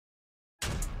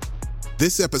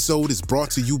This episode is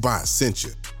brought to you by Essentia.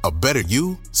 A better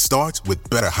you starts with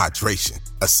better hydration.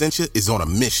 Essentia is on a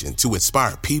mission to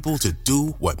inspire people to do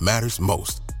what matters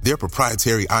most. Their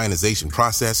proprietary ionization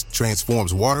process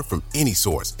transforms water from any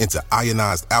source into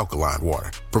ionized alkaline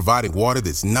water, providing water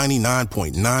that's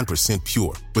 99.9%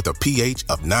 pure with a pH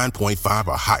of 9.5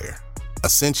 or higher.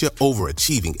 Essentia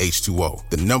Overachieving H2O,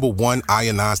 the #1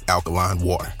 ionized alkaline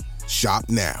water. Shop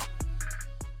now.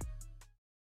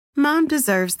 Mom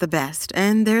deserves the best,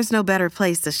 and there's no better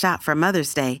place to shop for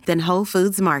Mother's Day than Whole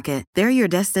Foods Market. They're your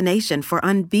destination for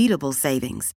unbeatable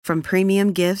savings, from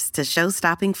premium gifts to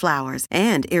show-stopping flowers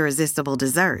and irresistible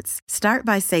desserts. Start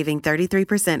by saving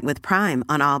 33% with Prime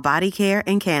on all body care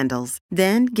and candles.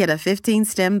 Then get a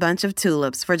 15-stem bunch of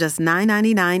tulips for just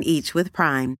 $9.99 each with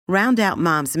Prime. Round out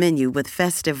Mom's menu with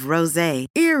festive rosé,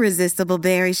 irresistible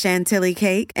berry chantilly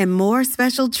cake, and more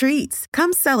special treats.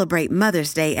 Come celebrate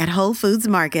Mother's Day at Whole Foods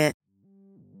Market.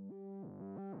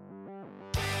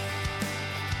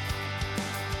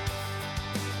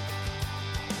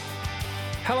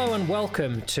 Hello and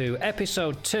welcome to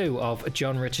episode 2 of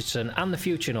John Richardson and the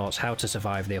Futurenauts, How to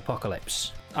Survive the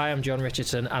Apocalypse. I am John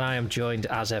Richardson and I am joined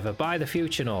as ever by the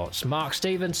Futurenauts, Mark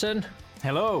Stevenson.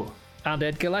 Hello. And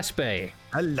Ed Gillespie.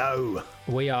 Hello.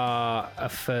 We are a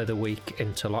further week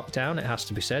into lockdown, it has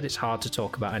to be said. It's hard to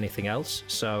talk about anything else.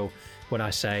 So when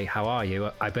I say, how are you,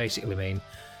 I basically mean,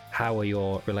 how are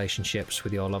your relationships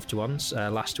with your loved ones?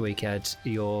 Last week, Ed,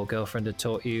 your girlfriend had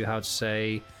taught you how to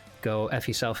say, go F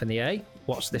yourself in the A.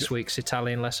 What's this week's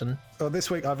Italian lesson? Well, this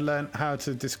week I've learned how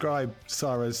to describe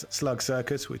Sarah's slug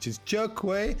circus, which is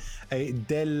Gioque e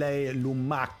delle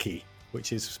lumache,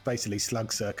 which is basically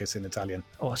slug circus in Italian.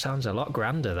 Oh, it sounds a lot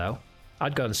grander, though.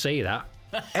 I'd go and see that.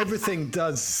 Everything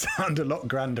does sound a lot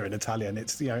grander in Italian.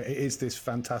 It is this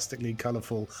fantastically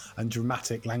colourful and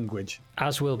dramatic language.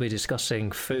 As we'll be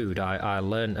discussing food, I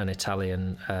learned an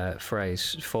Italian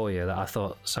phrase for you that I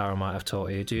thought Sarah might have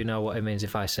taught you. Do you know what it means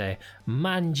if I say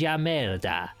mangia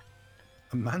merda?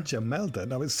 Mangia merda?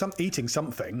 No, it's eating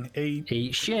something.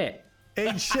 Eat shit.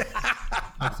 Eat shit.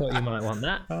 I thought you might want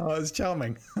that. Oh, it's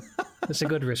charming. It's a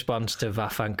good response to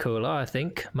vaffanculo, I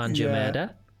think. Mangia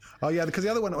merda. Oh yeah, because the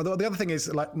other thing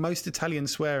is, like, most Italian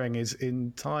swearing is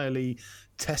entirely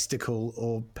testicle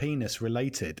or penis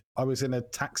related. I was in a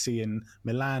taxi in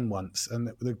Milan once, and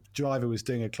the driver was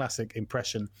doing a classic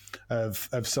impression of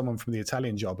someone from the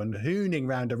Italian Job and hooning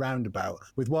round a roundabout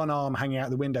with one arm hanging out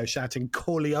the window, shouting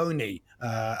 "Corleone"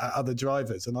 at other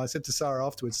drivers. And I said to Sarah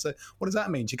afterwards, "So what does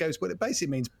that mean?" She goes, "Well, it basically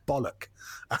means bollock."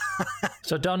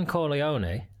 So Don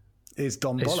Corleone is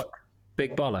Don Bollock.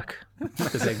 Big bollock.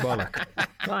 The big bollock.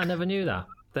 Well, I never knew that.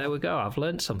 There we go. I've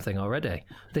learned something already.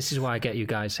 This is why I get you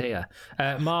guys here.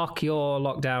 Mark, your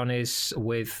lockdown is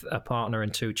with a partner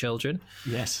and 2 children.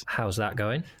 Yes. How's that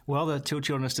going? Well, the 2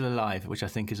 children are still alive, which I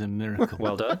think is a miracle.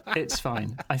 Well done. It's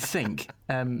fine. I think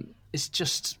it's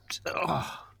just...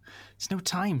 it's no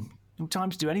time. No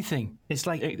time to do anything. It's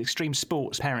like extreme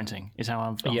sports parenting is how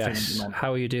I'm feeling at the moment.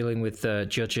 How are you dealing with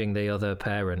judging the other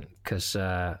parent? Because...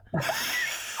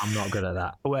 I'm not good at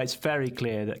that. Well, it's very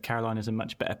clear that Caroline is a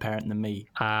much better parent than me.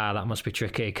 That must be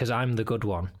tricky, because I'm the good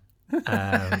one.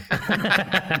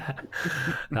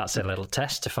 That's a little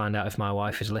test to find out if my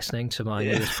wife is listening to my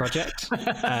newest project.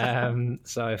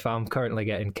 So if I'm currently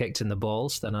getting kicked in the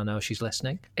balls, then I know she's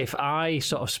listening. If I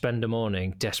sort of spend a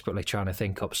morning desperately trying to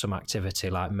think up some activity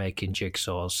like making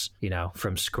jigsaws,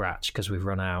 from scratch, because we've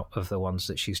run out of the ones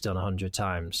that she's done 100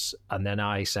 times, and then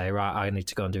I say, right, I need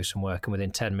to go and do some work, and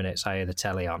within 10 minutes I hear the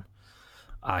telly on,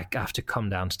 I have to come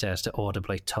downstairs to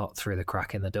audibly tot through the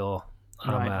crack in the door.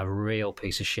 I'm a real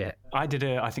piece of shit. I did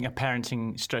a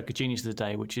parenting stroke of genius of the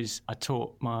day, which is I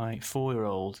taught my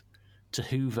 4-year-old to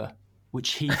hoover,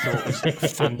 which he thought was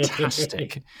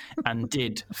fantastic, and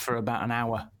did for about an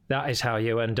hour. That is how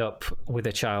you end up with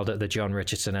a child at the John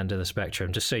Richardson end of the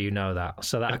spectrum, just so you know that.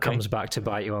 So that comes back to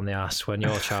bite you on the ass when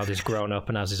your child is grown up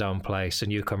and has his own place,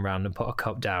 and you come round and put a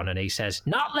cup down and he says,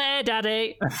 "Not there,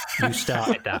 Daddy." You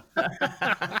started that.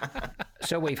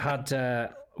 So we've had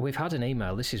an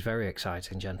email. This is very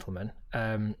exciting, gentlemen,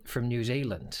 from New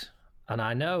Zealand. And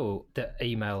I know that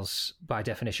emails, by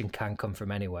definition, can come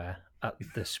from anywhere at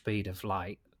the speed of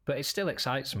light. But it still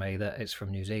excites me that it's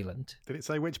from New Zealand. Did it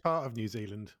say which part of New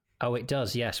Zealand? Oh, it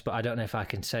does, yes, but I don't know if I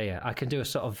can say it. I can do a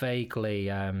sort of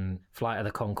vaguely Flight of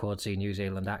the Conchords-y New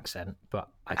Zealand accent, but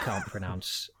I can't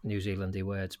pronounce New Zealandy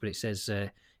words. But it says,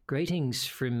 greetings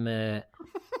from...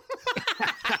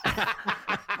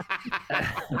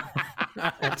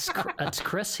 It's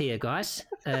Chris here, guys.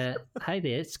 Hey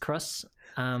there, it's Chris.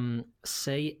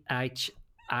 CHRS.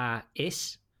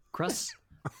 Chris.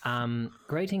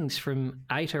 Greetings from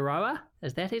Aotearoa.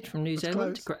 Is that it? From New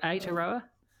Zealand? Aotearoa?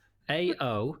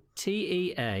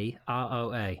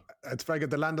 Aotearoa. It's very good.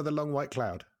 The land of the long white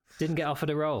cloud. Didn't get offered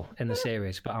a role in the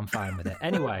series, but I'm fine with it.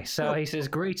 Anyway, so he says,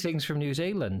 greetings from New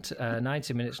Zealand,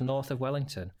 90 minutes north of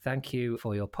Wellington. Thank you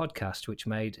for your podcast, which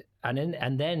made...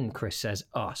 And then Chris says,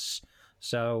 us.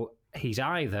 So he's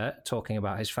either talking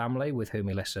about his family with whom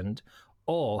he listened,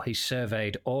 or he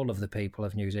surveyed all of the people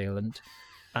of New Zealand,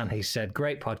 and he said,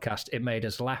 great podcast. It made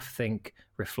us laugh, think,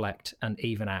 reflect, and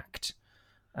even act.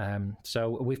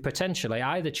 So we've potentially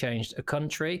either changed a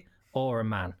country or a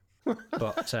man.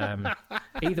 But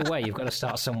either way, you've got to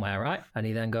start somewhere, right? And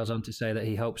he then goes on to say that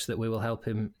he hopes that we will help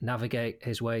him navigate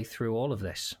his way through all of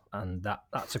this. And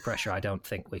that's a pressure I don't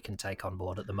think we can take on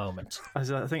board at the moment. I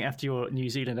think after your New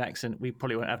Zealand accent, we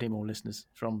probably won't have any more listeners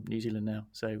from New Zealand now.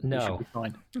 So we should be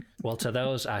fine. Well, to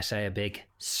those, I say a big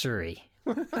sorry.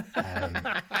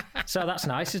 So that's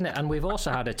nice, isn't it? And we've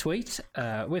also had a tweet.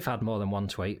 We've had more than one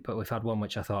tweet, but we've had one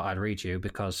which I thought I'd read you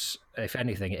because, if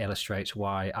anything, it illustrates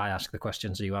why I ask the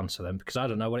questions and you answer them, because I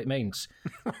don't know what it means.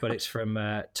 But it's from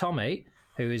Tommy,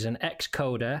 who is an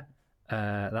ex-coder.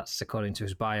 That's according to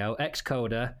his bio.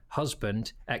 Ex-coder,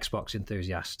 husband, Xbox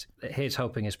enthusiast. He's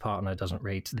hoping his partner doesn't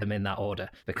read them in that order,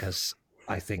 because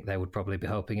I think they would probably be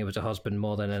hoping it was a husband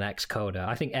more than an ex-coder.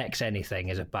 I think ex-anything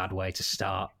is a bad way to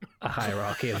start a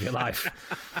hierarchy of your life.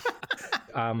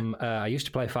 I used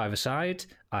to play five-a-side.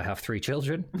 I have 3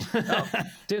 children.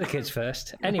 Do the kids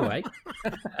first. Anyway,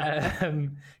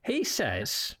 he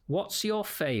says, what's your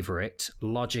favourite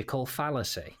logical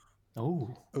fallacy?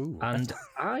 Oh. And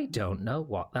I don't know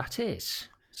what that is.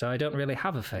 So I don't really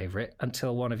have a favourite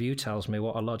until one of you tells me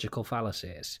what a logical fallacy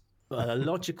is. A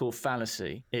logical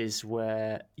fallacy is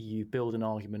where you build an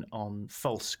argument on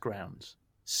false grounds.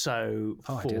 So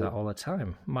I do that all the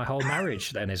time. My whole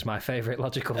marriage then is my favourite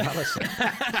logical fallacy.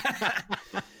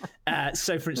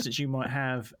 So, for instance, you might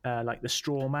have like the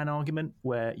straw man argument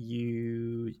where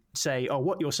you say, oh,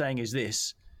 what you're saying is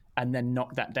this, and then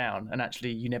knock that down. And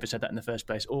actually, you never said that in the first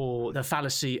place. Or the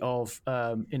fallacy of,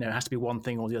 it has to be one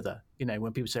thing or the other.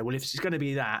 When people say, well, if it's going to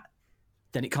be that,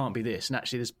 then it can't be this. And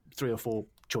actually, there's 3 or 4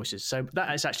 choices. So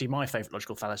that is actually my favourite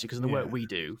logical fallacy, because in the work we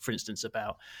do, for instance,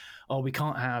 about, we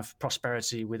can't have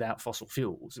prosperity without fossil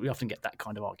fuels, we often get that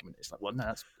kind of argument. It's like, well, no,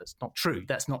 that's not true.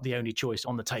 That's not the only choice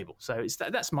on the table. So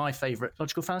that's my favourite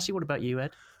logical fallacy. What about you,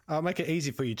 Ed? I'll make it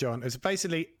easy for you, John. It's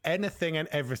basically anything and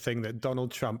everything that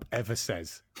Donald Trump ever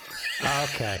says.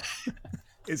 Okay.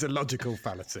 It's a logical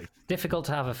fallacy. Difficult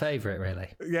to have a favourite, really.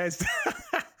 Yes.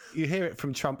 You hear it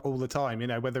from Trump all the time,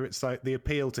 whether it's like the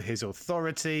appeal to his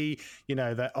authority,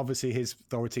 that obviously his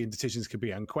authority and decisions could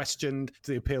be unquestioned,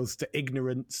 the appeals to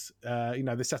ignorance,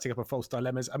 the setting up of false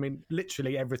dilemmas. I mean,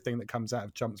 literally everything that comes out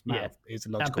of Trump's mouth is a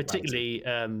logical and particularly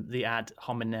the ad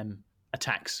hominem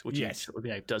attacks, which he sort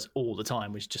of, does all the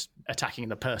time, which is just attacking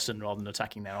the person rather than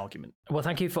attacking their argument. Well,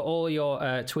 thank you for all your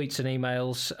tweets and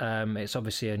emails. It's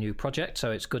obviously a new project,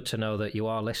 so it's good to know that you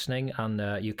are listening,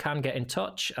 and you can get in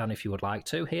touch, and if you would like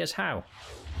to, here's how.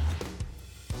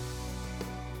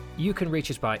 You can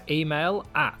reach us by email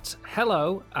at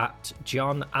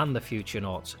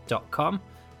hello@johnandthefuturenauts.com.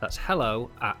 That's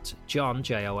hello@John,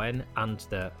 Jon, and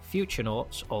the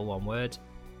futurenauts, all one word,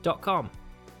 .com.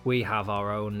 We have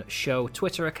our own show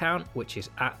Twitter account, which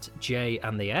is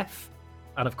 @JandTheF.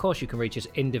 And of course, you can reach us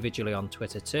individually on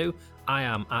Twitter too. I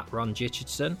am @Ron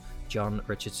Richardson, John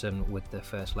Richardson with the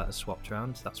first letter swapped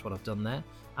around. That's what I've done there.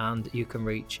 And you can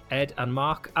reach Ed and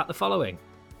Mark at the following.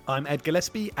 I'm Ed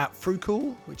Gillespie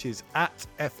 @Frucool, which is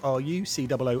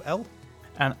 @FRUCOOL.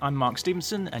 And I'm Mark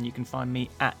Stevenson, and you can find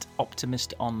me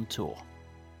 @OptimistOnTour.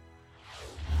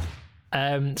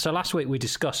 So last week we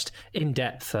discussed in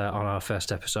depth on our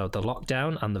first episode the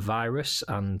lockdown and the virus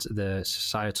and the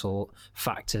societal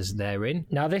factors therein.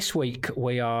 Now this week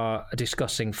we are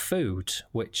discussing food,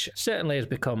 which certainly has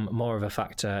become more of a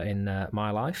factor in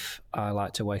my life. I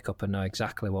like to wake up and know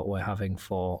exactly what we're having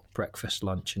for breakfast,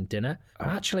 lunch and dinner. I'm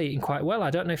actually eating quite well. I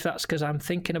don't know if that's because I'm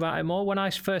thinking about it more. When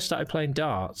I first started playing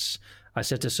darts, I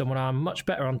said to someone, I'm much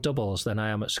better on doubles than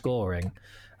I am at scoring.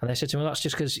 And they said to me, well, that's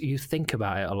just because you think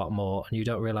about it a lot more and you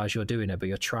don't realise you're doing it, but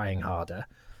you're trying harder.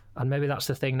 And maybe that's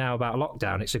the thing now about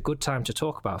lockdown. It's a good time to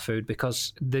talk about food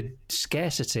because the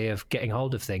scarcity of getting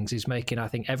hold of things is making, I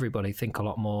think, everybody think a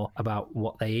lot more about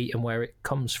what they eat and where it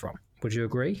comes from. Would you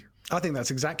agree? I think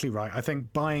that's exactly right. I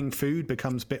think buying food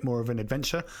becomes a bit more of an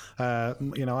adventure. I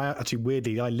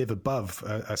live above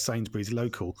a Sainsbury's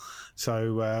local.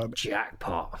 So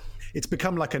jackpot. it's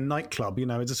become like a nightclub,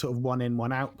 it's a sort of 1 in,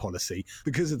 1 out policy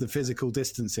because of the physical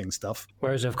distancing stuff.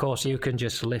 Whereas, of course, you can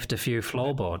just lift a few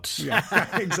floorboards. Yeah,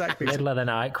 exactly. Middle of the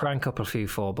night, crank up a few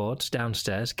floorboards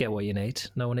downstairs, get what you need.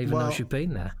 No one even knows you've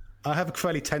been there. I have a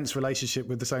fairly tense relationship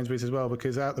with the Sainsbury's as well,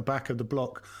 because out the back of the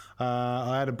block,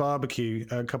 I had a barbecue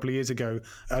a couple of years ago.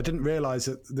 I didn't realise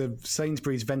that the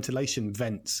Sainsbury's ventilation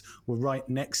vents were right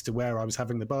next to where I was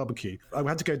having the barbecue. I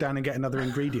had to go down and get another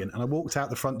ingredient, and I walked out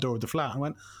the front door of the flat and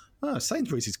went, oh,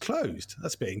 Sainsbury's is closed.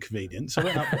 That's a bit inconvenient. So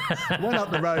I went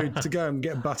up the road to go and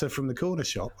get butter from the corner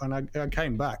shop, and I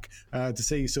came back to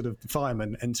see sort of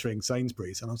firemen entering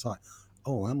Sainsbury's, and I was like,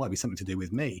 oh, that might be something to do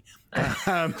with me.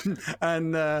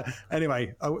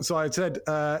 Anyway, so I said,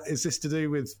 is this to do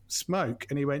with smoke?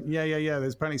 And he went, yeah,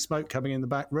 there's apparently smoke coming in the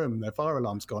back room. Their fire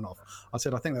alarm's gone off. I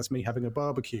said, I think that's me having a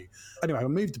barbecue. Anyway, I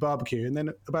moved the barbecue, and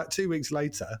then about 2 weeks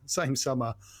later, same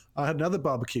summer, I had another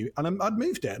barbecue, and I'd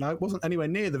moved it, and I wasn't anywhere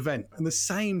near the vent. And the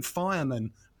same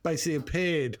fireman basically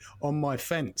appeared on my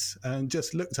fence and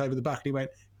just looked over the back, and he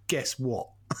went, guess what?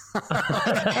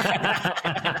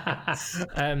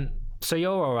 So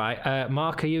you're all right.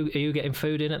 Mark, are you getting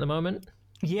food in at the moment?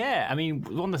 Yeah, I mean,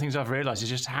 one of the things I've realised is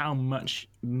just how much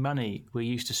money we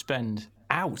used to spend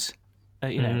out,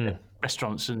 at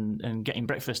restaurants and getting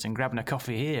breakfast and grabbing a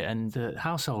coffee here, and the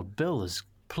household bill has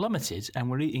plummeted, and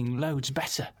we're eating loads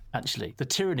better, actually. The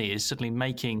tyranny is suddenly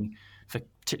making, for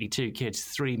particularly 2 kids,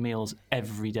 3 meals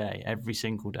every day, every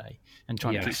single day, and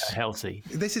trying to keep that healthy.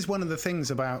 This is one of the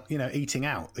things about, eating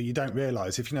out that you don't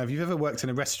realise. If you've ever worked in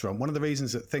a restaurant, one of the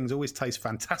reasons that things always taste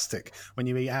fantastic when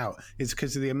you eat out is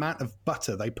because of the amount of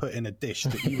butter they put in a dish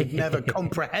that you would never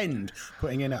comprehend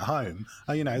putting in at home.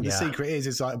 The secret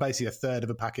is like basically a third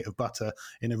of a packet of butter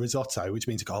in a risotto, which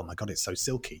means, oh my God, it's so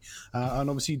silky. And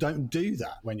obviously you don't do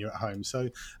that when you're at home. So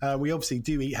we obviously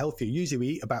do eat healthier. Usually we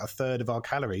eat about a third of our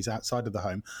calories outside of the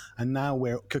home. And now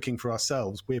we're cooking for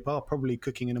ourselves. We are probably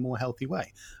cooking in a more healthy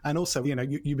way. And also,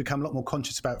 you become a lot more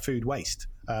conscious about food waste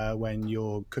when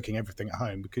you're cooking everything at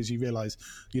home, because you realise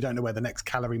you don't know where the next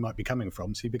calorie might be coming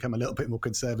from. So you become a little bit more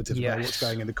conservative about what's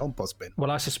going in the compost bin.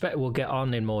 Well, I suspect we'll get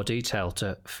on in more detail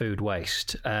to food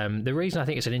waste. The reason I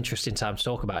think it's an interesting time to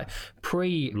talk about it,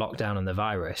 pre-lockdown and the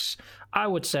virus, I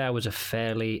would say I was a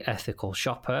fairly ethical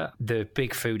shopper. The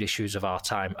big food issues of our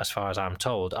time, as far as I'm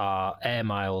told, are air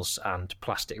miles and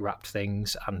plastic wrapped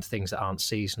things and things that aren't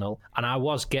seasonal. And I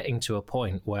was getting to a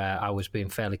point where I was being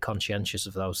fairly conscientious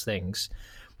of those things.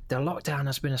 The lockdown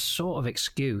has been a sort of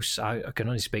excuse, I can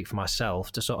only speak for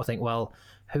myself, to sort of think, well,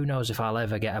 who knows if I'll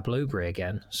ever get a blueberry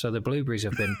again? So the blueberries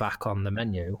have been back on the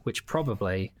menu, which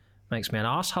probably makes me an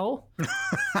arsehole.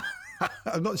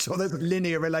 I'm not sure there's a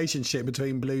linear relationship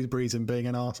between blueberries and being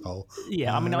an arsehole.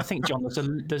 Yeah, I mean, I think, John,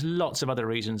 there's lots of other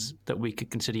reasons that we could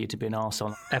consider you to be an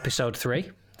arsehole. Episode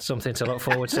 3, something to look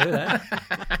forward to there.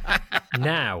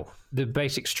 Now, the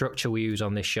basic structure we use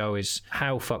on this show is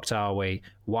how fucked are we,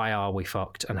 why are we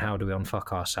fucked, and how do we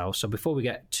unfuck ourselves? So before we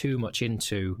get too much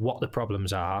into what the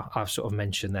problems are, I've sort of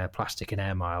mentioned their plastic and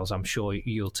air miles. I'm sure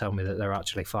you'll tell me that they're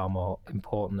actually far more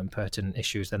important and pertinent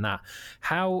issues than that.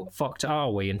 How fucked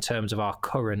are we in terms of our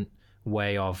current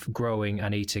way of growing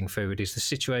and eating food? Is the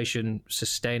situation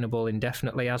sustainable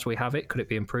indefinitely as we have it? Could it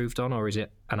be improved on, or is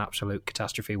it an absolute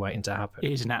catastrophe waiting to happen?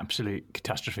 It is an absolute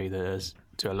catastrophe that has,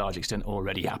 to a large extent,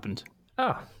 already happened.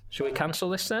 Oh, should we cancel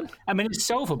this then? I mean, it's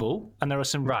solvable, and there are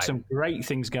some great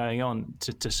things going on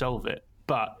to solve it.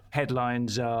 But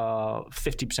headlines are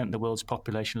 50% of the world's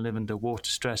population live under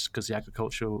water stress because the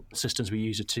agricultural systems we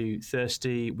use are too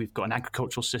thirsty. We've got an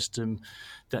agricultural system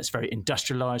that's very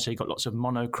industrialised, so you've got lots of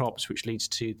monocrops, which leads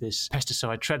to this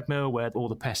pesticide treadmill where all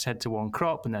the pests head to one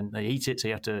crop and then they eat it, so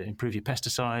you have to improve your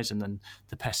pesticides, and then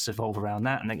the pests evolve around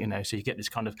that, and then, so you get this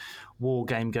kind of war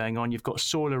game going on. You've got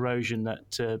soil erosion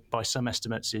that, by some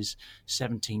estimates, is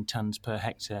 17 tonnes per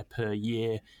hectare per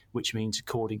year, which means,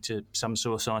 according to some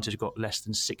soil scientists, we've got less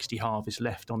than 60 harvests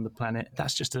left on the planet.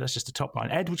 That's just the top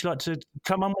line. Ed, would you like to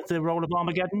come on with the role of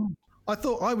Armageddon? I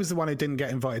thought I was the one who didn't get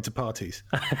invited to parties.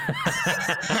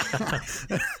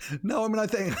 No, I mean, I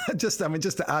think just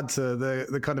to add to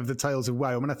the kind of the tales of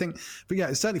woe. I mean, I think, but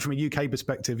yeah, certainly from a UK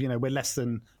perspective, we're less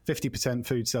than 50%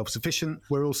 food self-sufficient.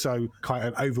 We're also quite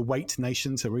an overweight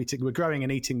nation, so we're growing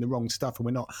and eating the wrong stuff, and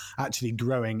we're not actually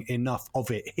growing enough of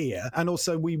it here. And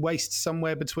also, we waste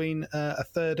somewhere between a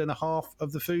third and a half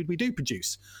of the food we do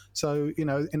produce. So,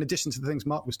 in addition to the things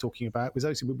Mark was talking about, was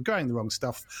also we're growing the wrong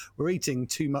stuff, we're eating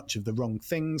too much of the wrong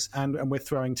things, and we're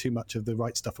throwing too much of the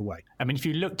right stuff away. I mean, if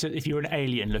you're an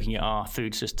alien looking at our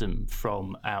food system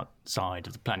from side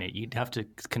of the planet, you'd have to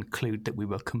conclude that we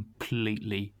were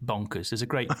completely bonkers. There's a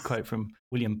great quote from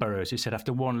William Burroughs who said,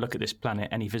 after one look at this planet,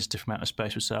 any visitor from outer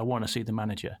space would say, I want to see the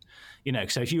manager.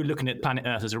 So if you were looking at planet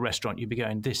Earth as a restaurant, you'd be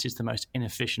going, this is the most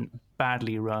inefficient,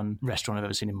 badly run restaurant I've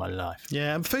ever seen in my life.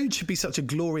 Yeah, and food should be such a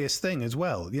glorious thing as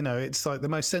well. It's like the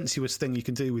most sensuous thing you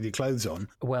can do with your clothes on.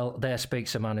 Well, there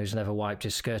speaks a man who's never wiped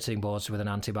his skirting boards with an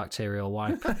antibacterial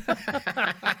wipe.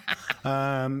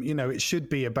 It should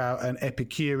be about an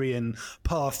Epicurean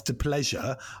path to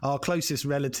pleasure. Our closest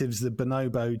relatives, the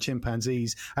bonobo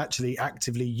chimpanzees, actually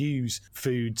actively use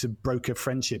food to broker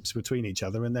friendships between each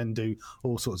other and then do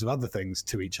all sorts of other things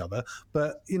to each other.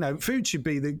 But, food should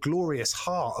be the glorious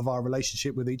heart of our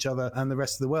relationship with each other and the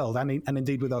rest of the world, and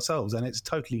indeed with ourselves. And it's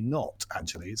totally not,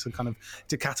 actually. It's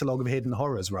a catalogue of hidden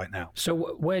horrors right now. So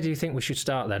where do you think we should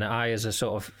start then? I, as a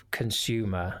sort of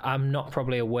consumer, I'm not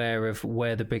probably aware of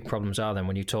where the big problems are then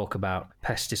when you talk about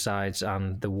pesticides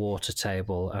and the water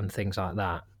table and things like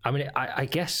that. I mean, I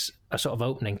guess a sort of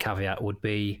opening caveat would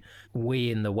be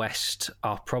we in the West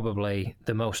are probably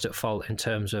the most at fault in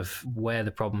terms of where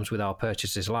the problems with our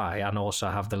purchases lie, and also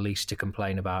have the least to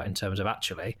complain about in terms of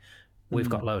actually we've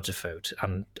got loads of food,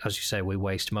 and as you say, we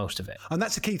waste most of it. And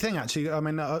that's a key thing, actually. I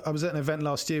mean, I was at an event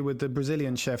last year with the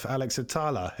Brazilian chef Alex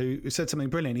Atala, who said something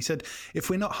brilliant. He said, if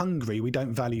we're not hungry, we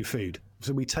don't value food.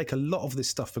 So we take a lot of this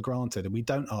stuff for granted and we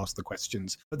don't ask the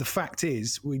questions. But the fact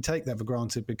is, we take that for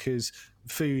granted because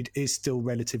food is still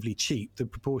relatively cheap. The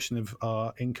proportion of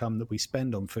our income that we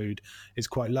spend on food is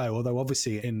quite low, although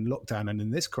obviously in lockdown and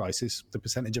in this crisis, the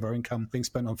percentage of our income being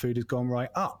spent on food has gone right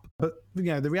up. But,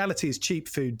 the reality is cheap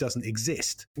food doesn't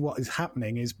exist. What is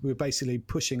happening is we're basically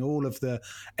pushing all of the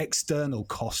external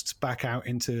costs back out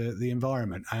into the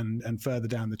environment and further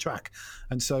down the track.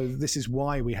 And so this is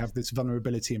why we have this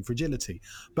vulnerability and fragility.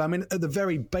 But I mean, at the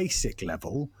very basic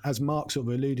level, as Mark sort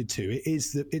of alluded to,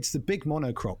 it's the big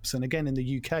monocrops. And again, in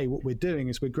the UK, what we're doing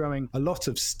is we're growing a lot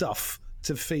of stuff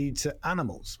to feed to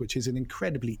animals, which is an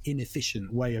incredibly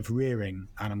inefficient way of rearing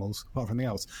animals, apart from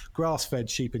anything else. Grass-fed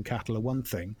sheep and cattle are one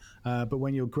thing, but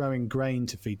when you're growing grain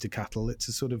to feed to cattle, it's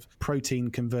a sort of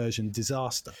protein conversion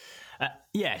disaster.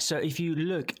 So if you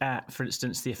look at, for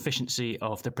instance, the efficiency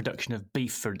of the production of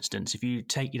beef, for instance, if you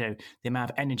take, the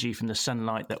amount of energy from the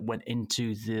sunlight that went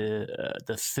into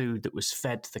the food that was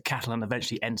fed to the cattle and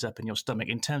eventually ends up in your stomach,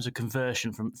 in terms of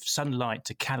conversion from sunlight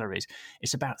to calories,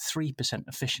 it's about 3%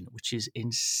 efficient, which is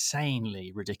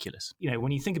insanely ridiculous.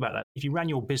 When you think about that, if you ran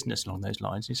your business along those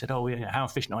lines and you said, how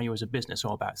efficient are you as a business?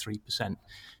 About 3%.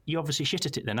 You obviously shit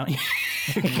at it then, aren't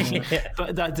you?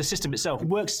 But the system itself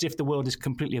works as if the world is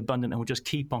completely abundant and will just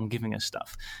keep on giving us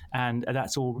stuff. And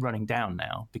that's all running down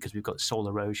now because we've got soil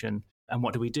erosion. And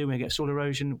what do we do when we get soil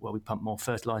erosion? Well, we pump more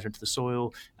fertilizer into the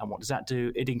soil. And what does that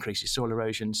do? It increases soil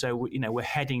erosion. So, we're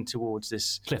heading towards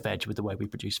this cliff edge with the way we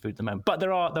produce food at the moment. But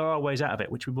there are ways out of it,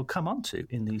 which we will come on to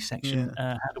in the section,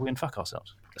 how do we unfuck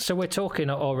ourselves? So we're talking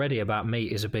already about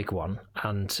meat is a big one.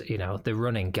 And, the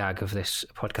running gag of this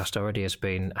podcast already has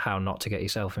been how not to get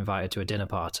yourself invited to a dinner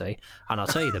party. And I'll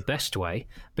tell you the best way,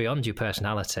 beyond your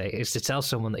personality, is to tell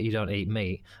someone that you don't eat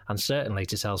meat, and certainly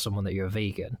to tell someone that you're a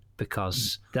vegan,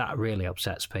 because that really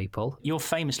upsets people. You're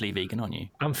famously vegan, aren't you?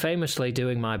 I'm famously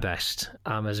doing my best.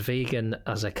 I'm as vegan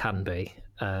as I can be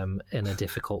in a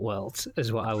difficult world,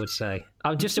 is what I would say.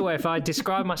 I'm just aware if I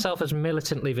describe myself as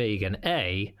militantly vegan,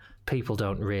 A, people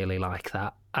don't really like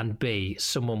that, and B,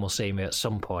 someone will see me at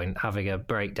some point having a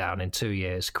breakdown in 2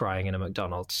 years crying in a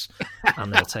McDonald's,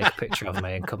 and they'll take a picture of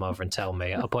me and come over and tell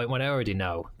me at a point when I already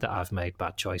know that I've made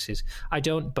bad choices. I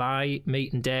don't buy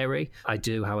meat and dairy. I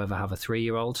do, however, have a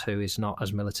 3-year-old who is not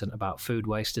as militant about food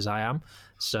waste as I am.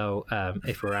 So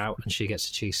if we're out and she gets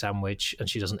a cheese sandwich and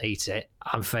she doesn't eat it,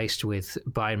 I'm faced with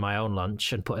buying my own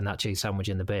lunch and putting that cheese sandwich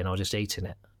in the bin or just eating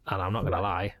it. And I'm not going to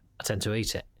lie, I tend to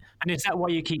eat it. And is that why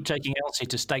you keep taking Elsie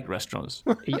to steak restaurants?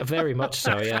 Yeah, very much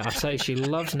so, yeah. I say she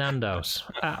loves Nando's,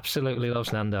 absolutely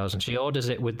loves Nando's, and she orders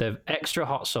it with the extra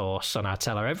hot sauce, and I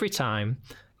tell her every time,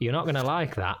 you're not going to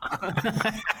like that.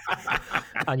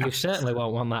 And you certainly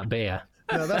won't want that beer.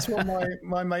 No, that's what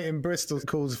my mate in Bristol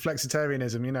calls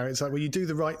flexitarianism. It's like, well, you do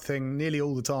the right thing nearly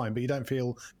all the time, but you don't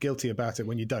feel guilty about it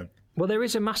when you don't. Well, there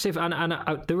is a massive, and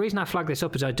the reason I flag this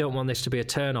up is I don't want this to be a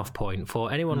turn-off point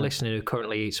for anyone listening who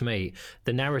currently eats meat.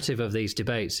 The narrative of these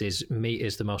debates is meat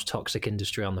is the most toxic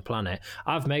industry on the planet.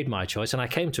 I've made my choice, and I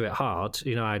came to it hard.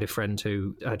 I had a friend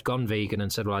who had gone vegan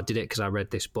and said, well, I did it because I read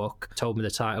this book, told me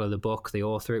the title of the book, the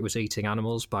author, it was Eating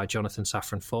Animals by Jonathan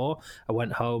Safran Foer. I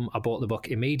went home, I bought the book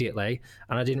immediately,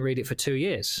 and I didn't read it for 2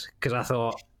 years because I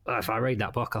thought, if I read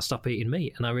that book, I'll stop eating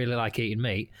meat. And I really like eating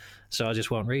meat, so I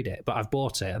just won't read it. But I've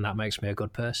bought it, and that makes me a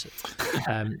good person.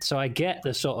 So I get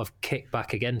the sort of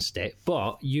kickback against it.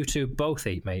 But you two both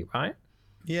eat meat, right?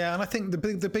 Yeah, and I think the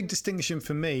big distinction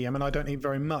for me, I mean, I don't eat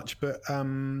very much, but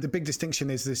the big distinction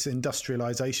is this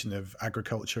industrialization of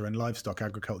agriculture and livestock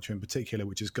agriculture in particular,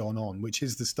 which has gone on, which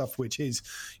is the stuff which is,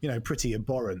 pretty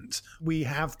abhorrent. We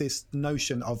have this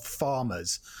notion of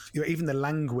farmers. Even the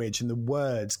language and the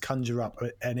words conjure up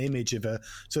an image of a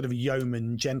sort of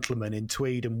yeoman gentleman in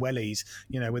tweed and wellies,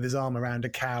 with his arm around a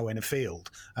cow in a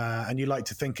field. And you like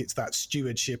to think it's that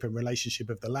stewardship and relationship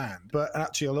of the land. But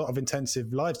actually, a lot of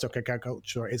intensive livestock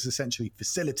agriculture is essentially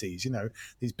facilities,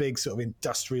 these big sort of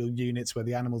industrial units where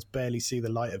the animals barely see the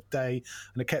light of day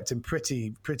and are kept in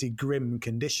pretty grim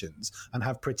conditions and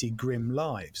have pretty grim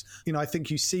lives. I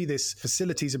think you see this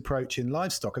facilities approach in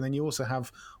livestock, and then you also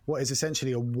have what is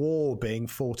essentially a war being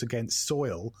fought against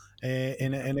soil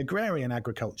in agrarian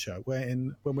agriculture,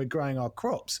 when we're growing our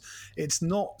crops, it's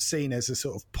not seen as a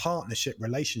sort of partnership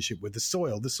relationship with the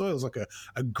soil. The soil's like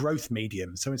a growth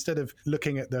medium. So instead of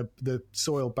looking at the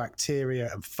soil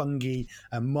bacteria and fungi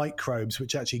and microbes,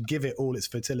 which actually give it all its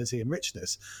fertility and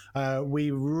richness,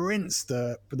 we rinse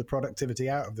the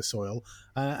productivity out of the soil,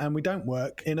 and we don't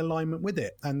work in alignment with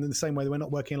it. And in the same way that we're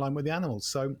not working in line with the animals.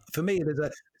 So for me, it's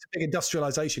a big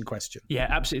industrialization question. Yeah,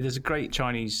 absolutely. There's a great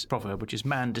Chinese proverb, which is,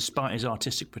 man, despite his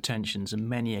artistic pretensions and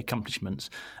many accomplishments,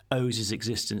 owes his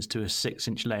existence to a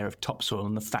 6-inch layer of topsoil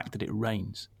and the fact that it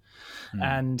rains.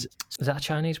 And is that a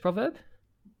Chinese proverb?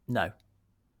 No,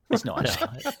 it's not.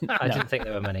 I didn't think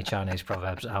there were many Chinese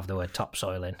proverbs that have the word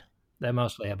topsoil in. They're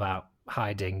mostly about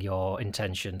hiding your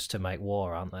intentions to make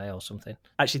war, aren't they, or something?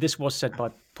 Actually, this was said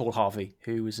by Paul Harvey,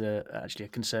 who was actually a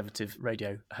conservative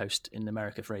radio host in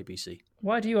America for ABC.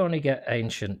 Why do you only get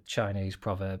ancient Chinese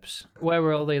proverbs? Where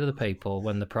were all the other people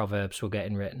when the proverbs were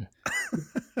getting written?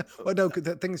 Well, no,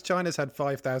 the thing is, China's had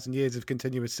 5,000 years of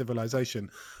continuous civilization,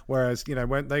 whereas,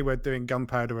 when they were doing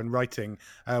gunpowder and writing,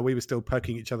 we were still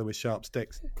poking each other with sharp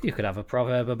sticks. You could have a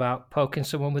proverb about poking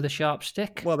someone with a sharp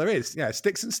stick. Well, there is. Yeah,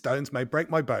 sticks and stones may break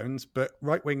my bones, but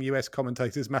right-wing US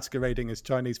commentators masquerading as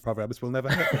Chinese proverbs will never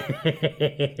hurt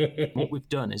me. What we've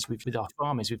done is, with our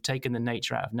farmers, we've taken the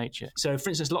nature out of nature. So, for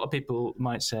instance, a lot of people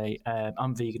might say,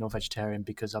 I'm vegan or vegetarian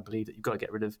because I believe that you've got to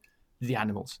get rid of the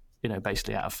animals,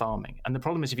 basically out of farming. And the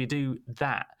problem is, if you do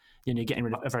that, you're getting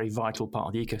rid of a very vital part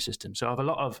of the ecosystem. So I have a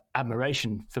lot of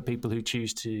admiration for people who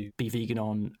choose to be vegan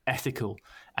on ethical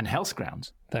and health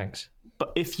grounds. Thanks.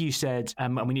 But if you said,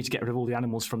 and we need to get rid of all the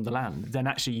animals from the land, then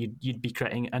actually you'd be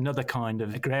creating another kind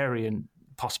of agrarian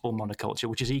possible monoculture,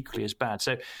 which is equally as bad.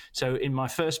 So in my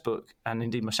first book, and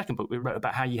indeed my second book, we wrote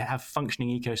about how you have functioning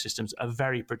ecosystems are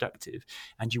very productive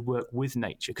and you work with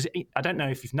nature. Because I don't know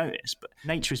if you've noticed, but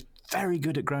nature is very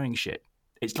good at growing shit.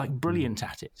 It's like brilliant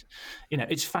at it.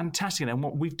 It's fantastic. And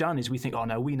what we've done is we think, oh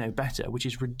no, we know better, which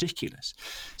is ridiculous.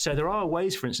 So there are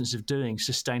ways, for instance, of doing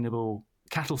sustainable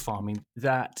cattle farming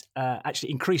that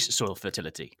actually increase soil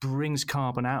fertility, brings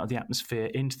carbon out of the atmosphere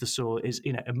into the soil.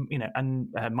 And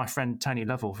my friend Tony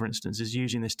Lovell, for instance, is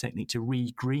using this technique to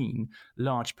regreen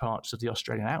large parts of the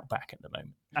Australian outback at the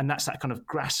moment. And that's that kind of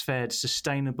grass-fed,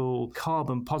 sustainable,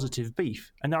 carbon-positive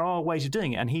beef. And there are ways of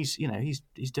doing it, and he's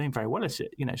doing very well at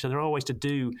it. So there are ways to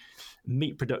do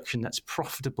meat production that's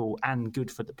profitable and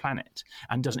good for the planet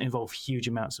and doesn't involve huge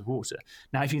amounts of water.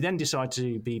 Now, if you then decide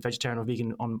to be vegetarian or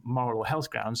vegan on moral or health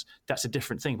grounds, that's a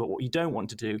different thing. But what you don't want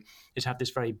to do is have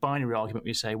this very binary argument where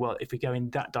you say, well, if we go in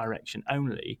that direction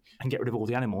only and get rid of all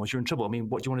the animals, you're in trouble. I mean,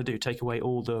 what do you want to do? Take away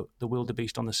all the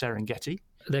wildebeest on the Serengeti?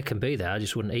 They can be there. I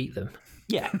just wouldn't eat them.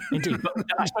 Yeah, indeed. But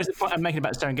I suppose the point I'm making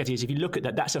about Serengeti is if you look at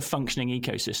that, that's a functioning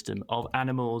ecosystem of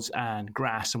animals and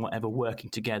grass and whatever working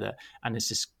together. And it's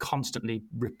this constantly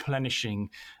replenishing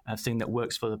thing that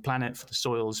works for the planet, for the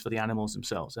soils, for the animals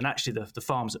themselves. And actually the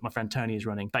farms that my friend Tony is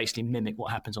running basically mimic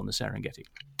what happens on the Serengeti.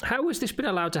 How has this been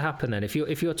allowed to happen then? If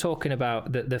you're talking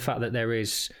about the fact that there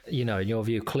is, in your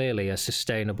view, clearly a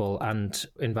sustainable and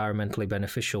environmentally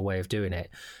beneficial way of doing it,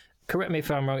 correct me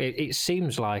if I'm wrong, it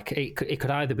seems like it could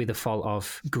either be the fault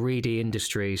of greedy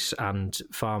industries and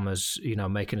farmers,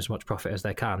 making as much profit as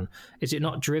they can. Is it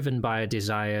not driven by a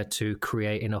desire to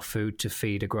create enough food to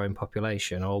feed a growing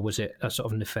population, or was it a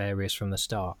sort of nefarious from the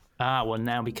start? Well,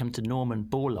 now we come to Norman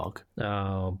Borlaug.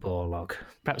 Oh, Borlaug.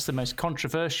 Perhaps the most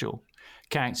controversial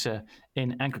character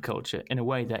in agriculture, in a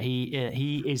way that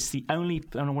he is the only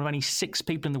one of only 6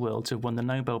 people in the world to have won the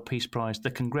Nobel Peace Prize, the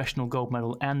Congressional Gold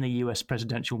Medal, and the US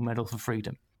Presidential Medal for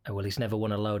Freedom. Oh, well, he's never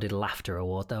won a loaded laughter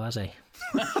award, though, has he?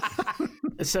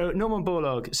 So Norman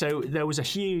Borlaug, so there was a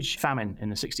huge famine in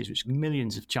the 60s, which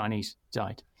millions of Chinese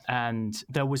died. And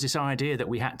there was this idea that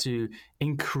we had to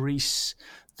increase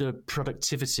the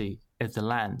productivity of the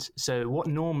land. So what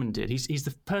Norman did, he's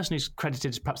the person who's credited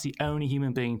as perhaps the only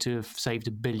human being to have saved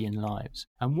 1 billion lives.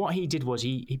 And what he did was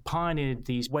he pioneered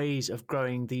these ways of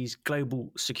growing these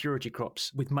global security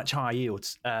crops with much higher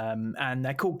yields. And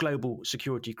they're called global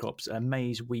security crops,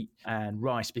 maize, wheat, and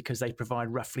rice, because they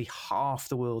provide roughly half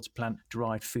the world's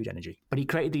plant-derived food energy. But he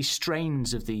created these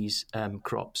strains of these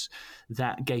crops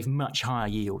that gave much higher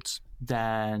yields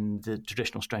than the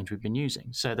traditional strains we've been using.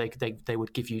 So they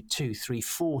would give you 2, 3,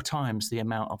 4 times the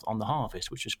amount on the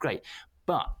harvest, which was great.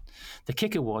 But the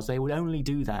kicker was they would only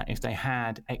do that if they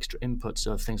had extra inputs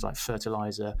of things like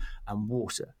fertilizer and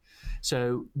water.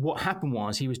 So what happened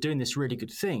was he was doing this really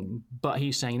good thing, but he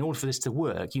was saying in order for this to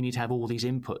work, you need to have all these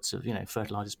inputs of,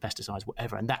 fertilizers, pesticides,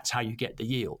 whatever, and that's how you get the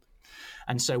yield.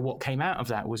 And so what came out of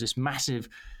that was this massive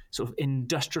sort of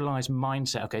industrialized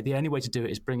mindset. Okay, the only way to do it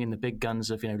is bring in the big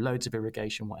guns of, loads of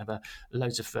irrigation, whatever,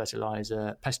 loads of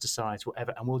fertilizer, pesticides,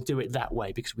 whatever, and we'll do it that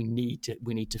way because we need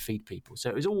to feed people. So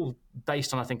it was all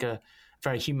based on, I think, a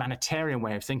very humanitarian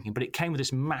way of thinking, but it came with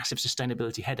this massive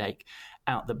sustainability headache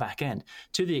out the back end,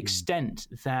 to the extent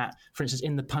that, for instance,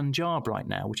 in the Punjab right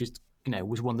now, which is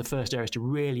was one of the first areas to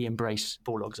really embrace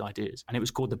Borlaug's ideas. And it was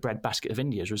called the breadbasket of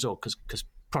India as a result, because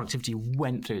productivity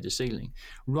went through the ceiling.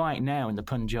 Right now in the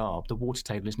Punjab, the water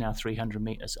table is now 300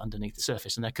 meters underneath the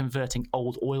surface, and they're converting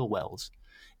old oil wells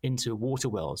into water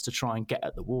wells to try and get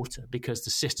at the water, because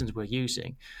the systems we're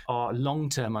using are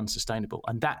long-term unsustainable.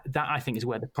 And that I think is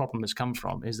where the problem has come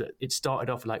from, is that it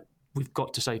started off like, we've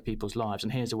got to save people's lives,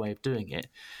 and here's a way of doing it.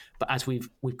 But as we've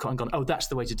kind of gone, oh, that's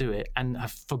the way to do it, and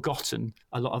have forgotten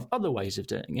a lot of other ways of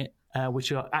doing it,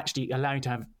 which are actually allowing to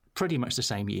have pretty much the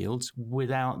same yields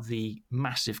without the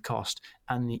massive cost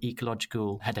and the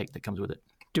ecological headache that comes with it.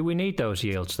 Do we need those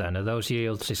yields then? Are those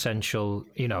yields essential?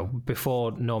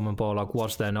 Before Norman Borlaug,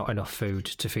 was there not enough food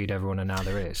to feed everyone, and now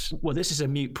there is? Well, this is a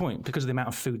moot point because of the amount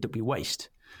of food that we waste.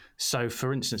 So,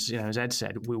 for instance, as Ed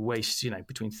said, we waste,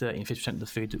 between 30 and 50% of the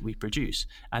food that we produce.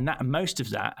 And most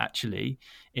of that actually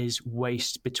is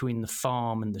waste between the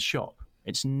farm and the shop.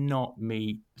 It's not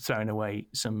me throwing away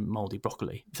some mouldy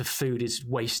broccoli. The food is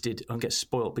wasted and gets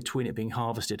spoiled between it being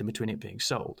harvested and between it being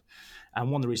sold.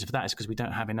 And one of the reasons for that is because we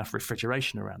don't have enough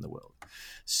refrigeration around the world.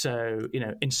 So,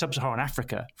 in sub-Saharan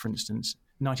Africa, for instance,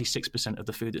 96% of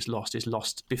the food that's lost is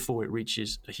lost before it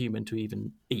reaches a human to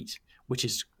even eat, which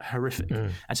is horrific.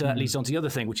 And so that leads on to the other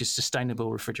thing, which is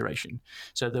sustainable refrigeration.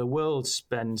 So the world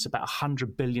spends about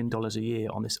 $100 billion a year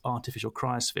on this artificial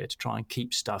cryosphere to try and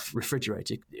keep stuff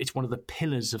refrigerated. It's one of the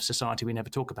pillars of society we never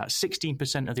talk about.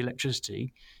 16% of the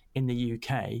electricity in the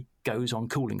UK goes on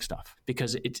cooling stuff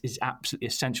because it is absolutely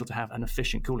essential to have an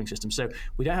efficient cooling system. So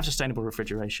we don't have sustainable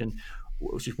refrigeration,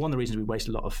 which is one of the reasons we waste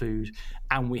a lot of food,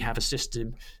 and we have a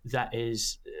system that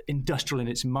is industrial in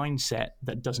its mindset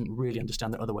that doesn't really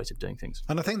understand the other ways of doing things.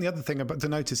 And I think the other thing to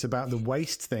notice about the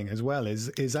waste thing as well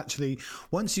is actually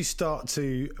once you start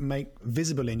to make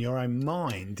visible in your own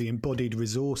mind the embodied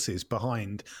resources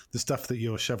behind the stuff that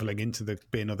you're shoveling into the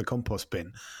bin or the compost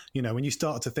bin, when you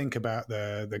start to think about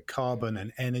the carbon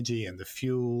and energy and the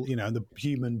fuel, and the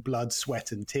human blood,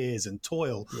 sweat and tears and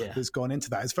toil that's gone into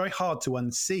that, it's very hard to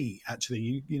unsee.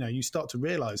 Actually, you start to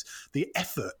realize the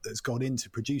effort that's gone into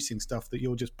producing stuff that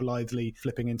you're just blithely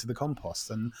flipping into the compost.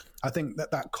 And I think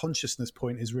that consciousness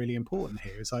point is really important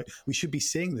here. It's like we should be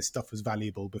seeing this stuff as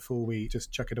valuable before we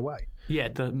just chuck it away. Yeah,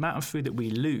 the amount of food that we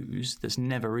lose that's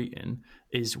never eaten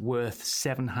is worth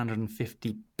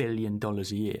 $750 billion a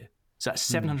year. So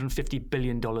that's $750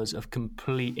 billion of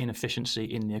complete inefficiency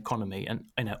in the economy,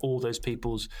 and all those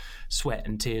people's sweat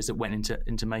and tears that went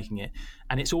into making it.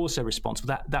 And it's also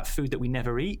responsible, that food that we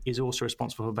never eat is also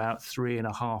responsible for about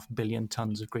 3.5 billion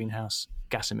tons of greenhouse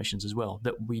gas emissions as well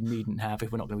that we needn't have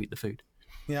if we're not going to eat the food.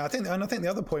 Yeah, I think the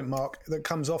other point, Mark, that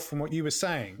comes off from what you were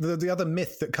saying, the other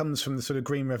myth that comes from the sort of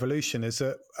green revolution is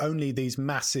that only these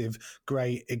massive,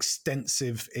 great,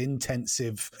 extensive,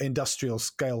 intensive industrial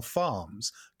scale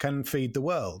farms can feed the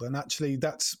world. And actually,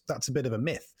 that's a bit of a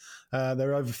myth.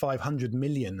 There are over 500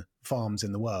 million farms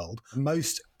in the world.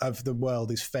 Most of the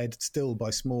world is fed still by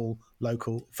small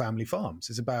local family farms.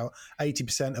 It's about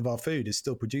 80% of our food is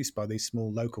still produced by these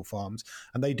small local farms,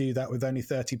 and they do that with only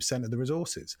 30% of the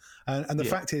resources. And the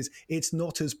fact is, it's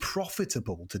not as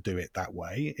profitable to do it that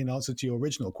way. In answer to your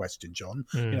original question, John,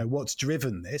 what's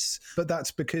driven this? But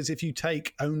that's because if you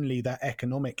take only that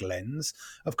economic lens,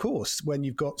 of course, when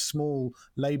you've got small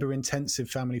labor-intensive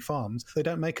family farms, they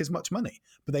don't make as much money,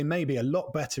 but they may be a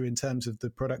lot better in terms of the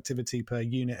productivity productivity per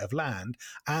unit of land,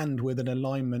 and with an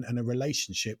alignment and a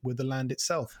relationship with the land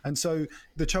itself. And so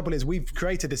the trouble is we've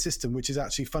created a system which is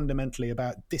actually fundamentally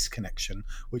about disconnection,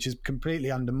 which has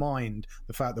completely undermined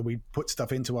the fact that we put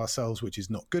stuff into ourselves which is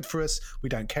not good for us. We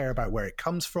don't care about where it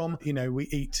comes from. We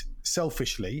eat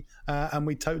selfishly and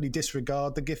we totally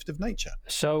disregard the gift of nature.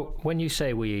 So when you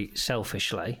say we eat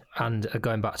selfishly, and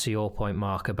going back to your point,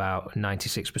 Mark, about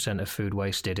 96% of food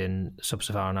wasted in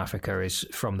sub-Saharan Africa is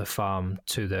from the farm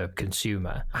to the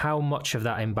consumer, how much of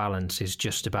that imbalance is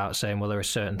just about saying, well, there are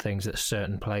certain things that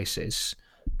certain places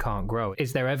can't grow?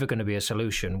 Is there ever going to be a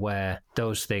solution where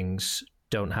those things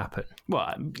don't happen?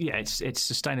 Well, yeah, it's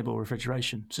sustainable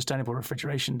refrigeration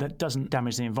that doesn't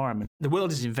damage the environment. The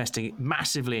world is investing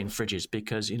massively in fridges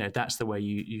because, that's the way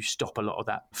you stop a lot of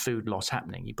that food loss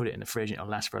happening. You put it in the fridge and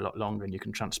it'll last for a lot longer and you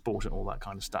can transport it, all that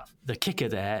kind of stuff. The kicker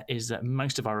there is that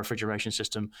most of our refrigeration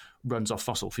system runs off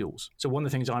fossil fuels. So one of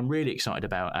the things I'm really excited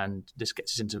about, and this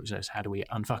gets us into how do we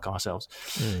unfuck ourselves,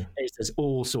 is there's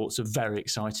all sorts of very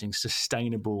exciting,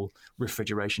 sustainable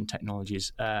refrigeration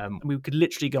technologies. We could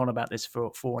literally go on about this for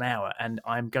an hour, and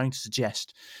I'm going to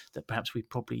suggest that perhaps we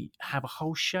probably have a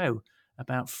whole show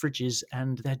about fridges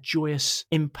and their joyous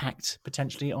impact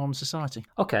potentially on society.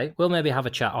 Okay, we'll maybe have a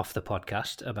chat off the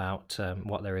podcast about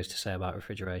what there is to say about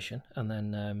refrigeration, and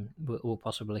then we'll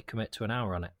possibly commit to an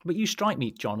hour on it. But you strike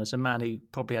me, John, as a man who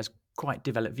probably has quite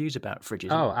developed views about fridges.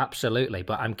 Oh, absolutely.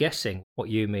 But I'm guessing what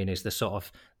you mean is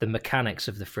the mechanics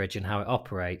of the fridge and how it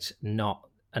operates, not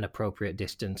an appropriate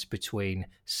distance between,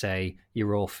 say, your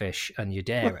raw fish and your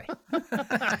dairy.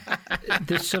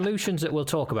 The solutions that we'll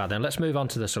talk about then, let's move on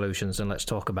to the solutions and let's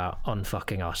talk about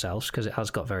unfucking ourselves, because it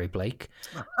has got very bleak.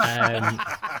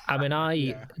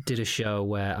 I did a show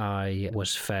where I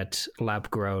was fed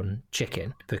lab-grown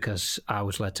chicken because I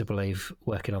was led to believe,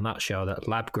 working on that show, that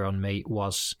lab-grown meat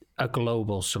was a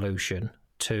global solution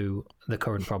to the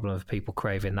current problem of people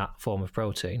craving that form of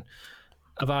protein.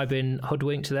 Have I been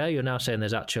hoodwinked there? You're now saying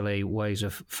there's actually ways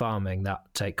of farming that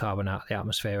take carbon out of the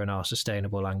atmosphere and are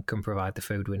sustainable and can provide the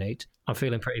food we need. I'm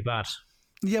feeling pretty bad.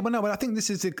 Yeah, but I think this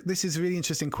is a really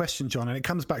interesting question, John, and it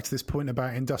comes back to this point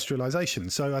about industrialization.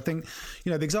 So I think,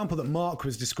 the example that Mark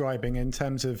was describing in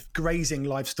terms of grazing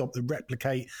livestock that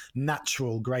replicate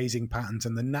natural grazing patterns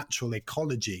and the natural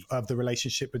ecology of the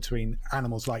relationship between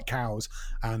animals like cows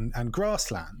and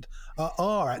grassland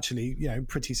are actually,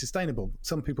 pretty sustainable.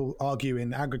 Some people argue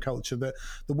in agriculture that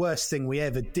the worst thing we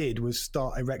ever did was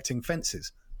start erecting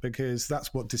fences, because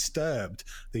that's what disturbed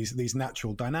these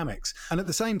natural dynamics. And at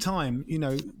the same time,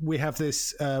 we have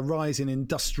this rise in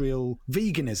industrial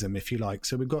veganism, if you like.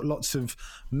 So we've got lots of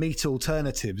meat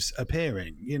alternatives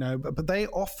appearing, but they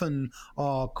often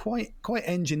are quite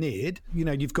engineered.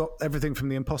 You've got everything from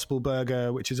the Impossible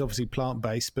Burger, which is obviously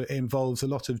plant-based, but it involves a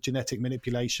lot of genetic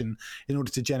manipulation in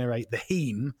order to generate the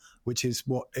heme, which is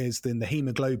what is then the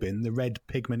hemoglobin, the red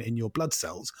pigment in your blood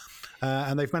cells.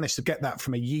 And they've managed to get that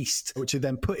from a yeast, which are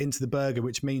then put into the burger,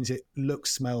 which means it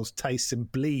looks, smells, tastes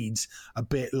and bleeds a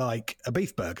bit like a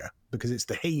beef burger, because it's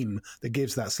the heme that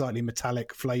gives that slightly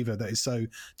metallic flavour that is so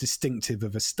distinctive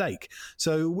of a steak.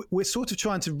 So we're sort of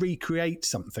trying to recreate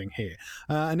something here.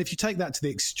 And if you take that to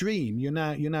the extreme, you're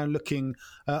now looking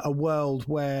at a world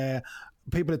where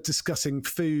people are discussing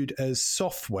food as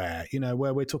software,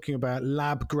 where we're talking about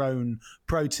lab-grown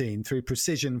protein through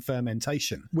precision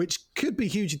fermentation, which could be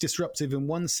hugely disruptive in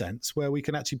one sense, where we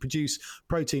can actually produce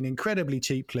protein incredibly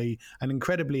cheaply and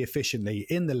incredibly efficiently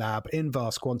in the lab in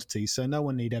vast quantities, so no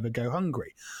one need ever go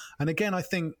hungry. And again, I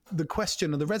think the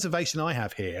question or the reservation I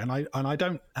have here, and I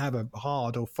don't have a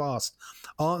hard or fast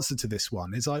answer to this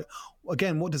one, is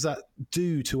again, what does that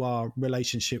do to our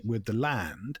relationship with the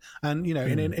land? And,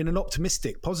 in an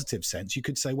optimistic, positive sense, you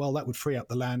could say, well, that would free up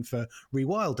the land for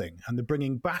rewilding and the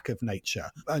bringing back of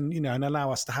nature and, and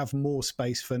allow us to have more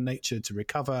space for nature to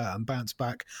recover and bounce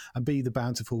back and be the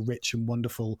bountiful, rich and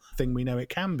wonderful thing we know it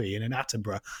can be in an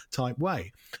Attenborough type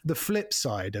way. The flip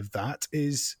side of that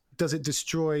is, does it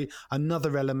destroy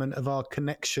another element of our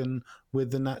connection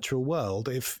with the natural world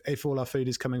if all our food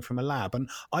is coming from a lab? And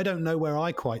I don't know where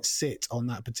I quite sit on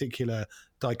that particular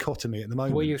dichotomy at the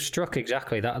moment. Well, you've struck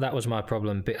exactly that was my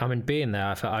problem. I mean, being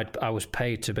there, I was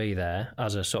paid to be there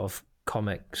as a sort of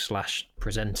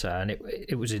comic/presenter, and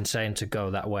it was insane to go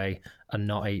that way and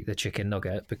not eat the chicken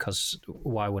nugget, because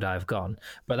why would I have gone?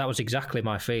 But that was exactly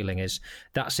my feeling. Is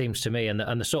that seems to me, and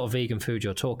the sort of vegan food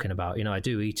you're talking about, I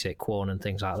do eat it, corn and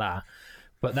things like that,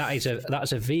 but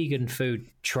that's a vegan food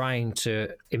trying to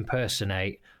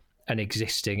impersonate an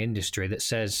existing industry that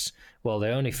says, well,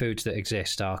 the only foods that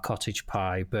exist are cottage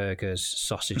pie, burgers,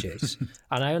 sausages.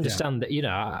 And I understand that,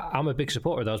 I'm a big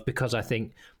supporter of those because I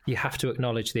think you have to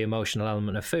acknowledge the emotional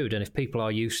element of food. And if people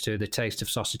are used to the taste of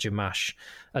sausage and mash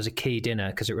as a key dinner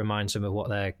because it reminds them of what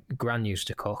their gran used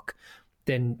to cook,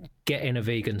 then getting a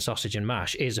vegan sausage and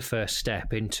mash is a first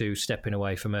step into stepping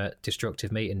away from a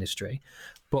destructive meat industry.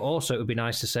 But also it would be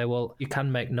nice to say, well, you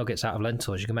can make nuggets out of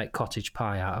lentils. You can make cottage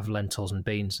pie out of lentils and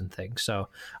beans and things. So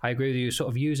I agree with you sort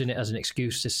of using it as an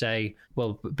excuse to say,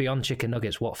 well, beyond chicken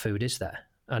nuggets, what food is there?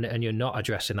 And you're not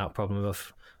addressing that problem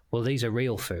of, well, these are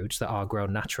real foods that are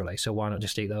grown naturally, so why not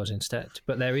just eat those instead?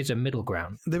 But there is a middle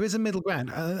ground. There is a middle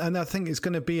ground, and I think it's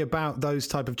going to be about those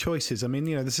type of choices. I mean,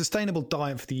 the sustainable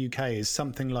diet for the UK is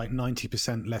something like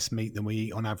 90% less meat than we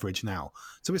eat on average now.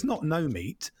 So it's not no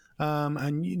meat.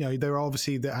 And there are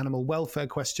obviously the animal welfare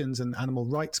questions and animal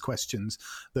rights questions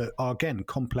that are, again,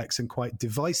 complex and quite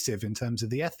divisive in terms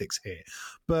of the ethics here.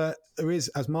 But there is,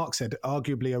 as Mark said,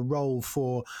 arguably a role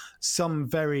for some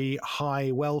very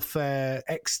high welfare,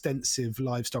 extensive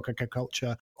livestock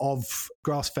agriculture of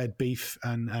grass-fed beef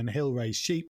and hill-raised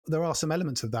sheep. There are some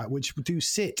elements of that which do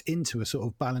sit into a sort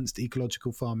of balanced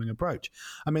ecological farming approach.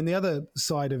 I mean, the other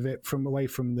side of it away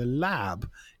from the lab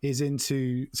is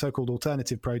into so-called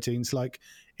alternative proteins like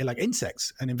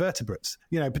insects and invertebrates,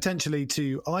 potentially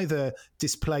to either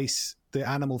displace the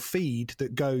animal feed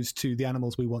that goes to the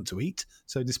animals we want to eat.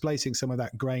 So displacing some of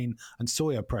that grain and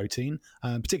soya protein,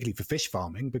 particularly for fish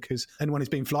farming, because anyone who's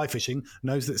been fly fishing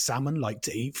knows that salmon like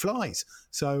to eat flies.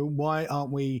 So why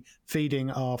aren't we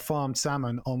feeding our farmed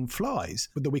salmon on flies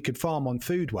that we could farm on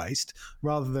food waste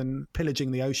rather than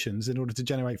pillaging the oceans in order to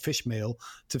generate fish meal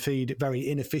to feed very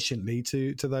inefficiently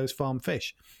to those farmed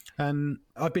fish? And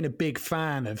I've been a big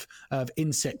fan of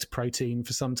insect protein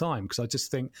for some time because I just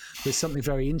think there's something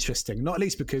very interesting, not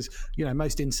least because,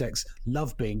 most insects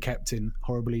love being kept in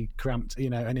horribly cramped,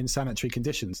 and in sanitary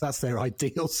conditions. That's their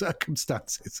ideal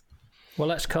circumstances. Well,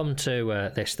 let's come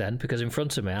to this then, because in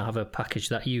front of me I have a package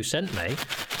that you sent me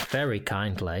very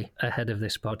kindly ahead of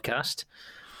this podcast.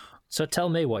 So tell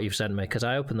me what you've sent me, because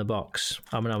I opened the box.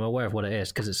 I mean, I'm aware of what it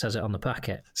is because it says it on the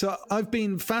packet. So I've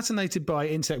been fascinated by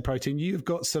insect protein. You've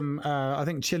got some, I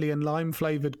think, chili and lime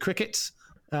flavoured crickets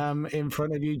in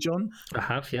front of you, John. I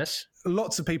have, yes.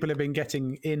 Lots of people have been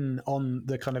getting in on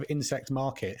the kind of insect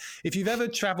market. If you've ever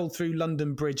travelled through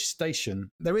London Bridge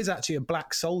Station, there is actually a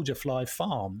black soldier fly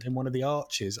farm in one of the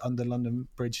arches under London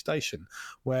Bridge Station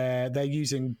where they're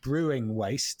using brewing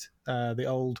waste, the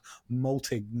old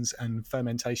maltings and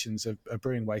fermentations of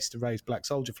brewing waste to raise black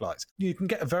soldier flies. You can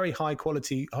get a very high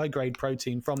quality, high grade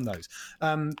protein from those.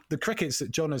 The crickets that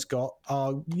John has got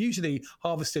are usually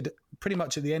harvested pretty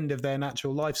much at the end of their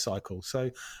natural life cycle.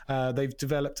 So they've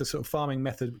developed a sort of farming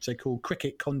method which they call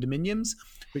cricket condominiums,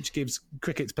 which gives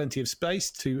crickets plenty of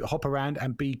space to hop around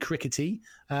and be crickety.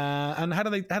 And how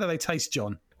do they taste,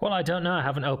 John? Well, I don't know. I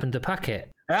haven't opened the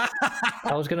packet.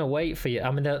 I was going to wait for you.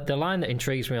 I mean, the line that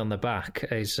intrigues me on the back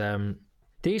is,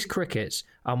 these crickets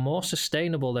are more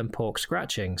sustainable than pork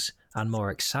scratchings and more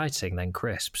exciting than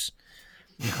crisps.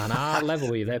 And I'll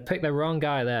level with you. They picked the wrong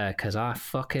guy there because I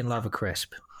fucking love a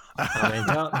crisp. I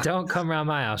mean, don't come around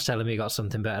my house telling me you got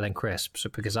something better than crisps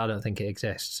because I don't think it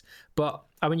exists. But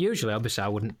I mean, usually, obviously, I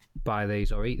wouldn't buy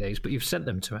these or eat these, but you've sent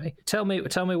them to me. Tell me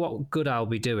what good I'll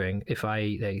be doing if I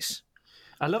eat these.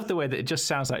 I love the way that it just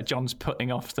sounds like John's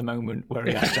putting off the moment where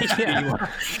he has to who you are.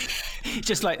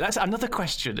 Just like, that's another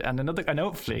question and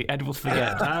hopefully Ed will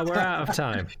forget. We're out of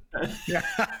time. Yeah.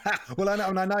 Well,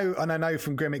 I know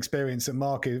from grim experience that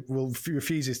Mark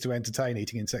refuses to entertain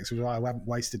eating insects. I haven't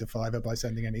wasted a $5 by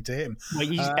sending any to him.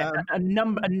 Well, a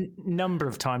number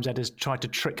of times Ed has tried to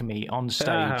trick me on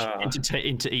stage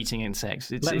into eating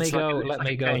insects. Let me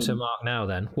go to Mark now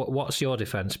then. What's your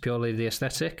defence? Purely the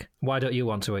aesthetic? Why don't you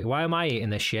want to eat? Why am I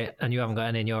eating this shit and you haven't got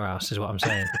any in your house is what I'm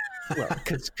saying. Well,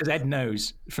 because Ed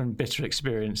knows from bitter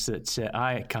experience that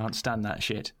I can't stand that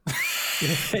shit.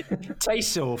 It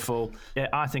tastes awful. Yeah,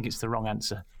 I think it's the wrong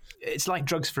answer. It's like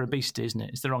drugs for obesity, isn't it?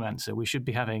 It's the wrong answer. We should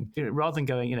be having, rather than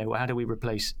going, how do we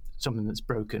replace something that's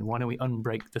broken? Why don't we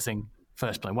unbreak the thing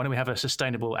first place? Why don't we have a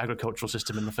sustainable agricultural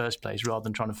system in the first place rather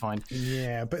than trying to find...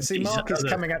 Yeah, but see, Mark is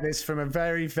coming at this from a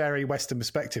very, very Western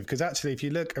perspective because actually, if you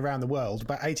look around the world,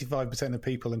 about 85% of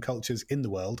people and cultures in the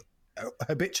world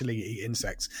habitually eat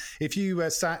insects. If you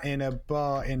sat in a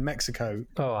bar in Mexico,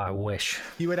 oh, I wish,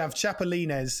 you would have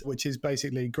chapulines, which is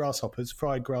basically grasshoppers,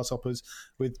 fried grasshoppers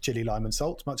with chili, lime, and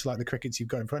salt, much like the crickets you've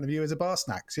got in front of you as a bar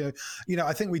snack. So,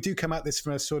 I think we do come at this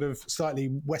from a sort of slightly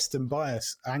Western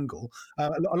bias angle. A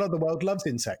lot of the world loves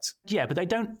insects. Yeah, but they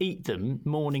don't eat them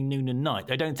morning, noon, and night.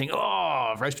 They don't think,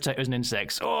 oh, roast potatoes and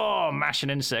insects, oh, mash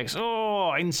and insects,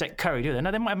 oh, insect curry, do they?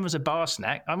 No, they might have them as a bar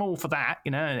snack. I'm all for that,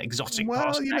 an exotic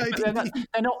bar snack.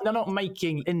 They're not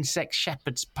making insect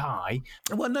shepherd's pie.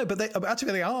 Well, no, but they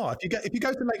are. If you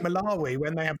go to Lake Malawi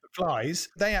when they have the flies,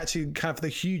 they actually have the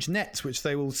huge nets which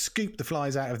they will scoop the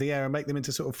flies out of the air and make them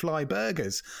into sort of fly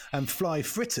burgers and fly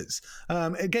fritters.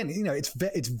 Again,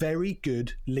 it's very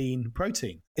good lean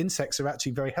protein. Insects are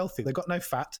actually very healthy. They've got no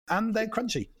fat and they're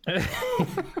crunchy.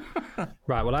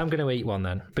 Right, well, I'm going to eat one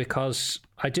then, because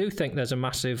I do think there's a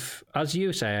massive, as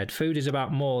you said, food is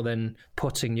about more than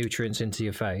putting nutrients into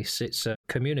your face. It's a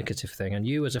communicative thing. And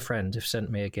you as a friend have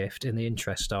sent me a gift in the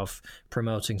interest of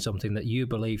promoting something that you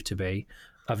believe to be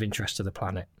of interest to the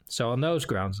planet. So on those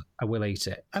grounds, I will eat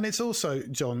it. And it's also,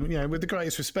 John, with the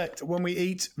greatest respect, when we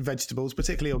eat vegetables,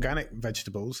 particularly organic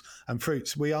vegetables and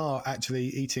fruits, we are actually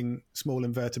eating small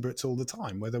invertebrates all the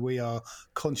time, whether we are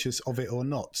conscious of it or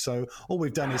not. So all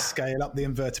we've done is scale up the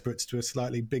invertebrates to a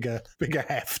slightly bigger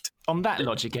heft. On that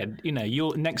logic, Ed,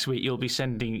 next week you'll be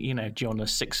sending, John a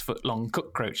 6-foot-long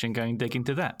cockroach and going dig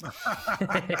into that.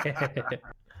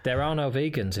 There are no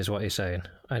vegans, is what you're saying.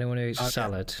 Anyone who eats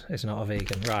salad is not a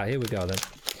vegan. Right, here we go then.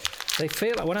 They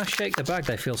feel like when I shake the bag,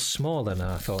 they feel smaller than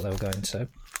I thought they were going to.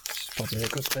 It's probably a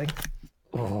good thing.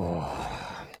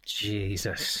 Oh,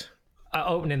 Jesus.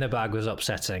 Opening the bag was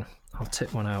upsetting. I'll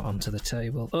tip one out onto the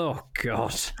table. Oh,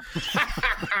 God.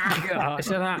 God, it's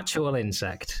an actual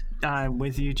insect. I'm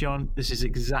with you, John. This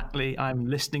is I'm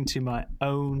listening to my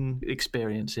own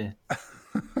experience here.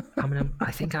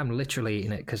 I think I'm literally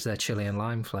eating it because they're chili and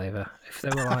lime flavour. If they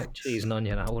were like cheese and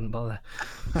onion, I wouldn't bother.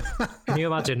 Can you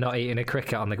imagine not eating a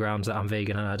cricket on the grounds that I'm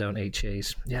vegan and I don't eat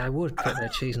cheese? Yeah, I would put their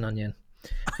cheese and onion.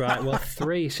 Right, well,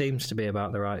 3 seems to be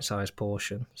about the right size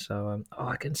portion. So,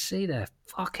 I can see their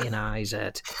fucking eyes,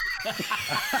 Ed.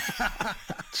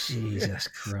 Jesus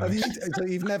Christ. So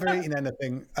you've never eaten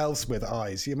anything else with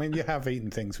eyes? You have eaten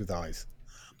things with eyes?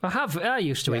 I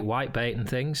used to eat whitebait and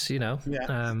things,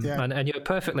 And you're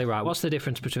perfectly right. What's the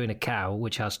difference between a cow,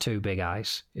 which has 2 big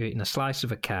eyes? You're eating a slice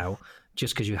of a cow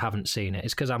just because you haven't seen it.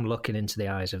 It's because I'm looking into the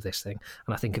eyes of this thing.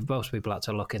 And I think if most people had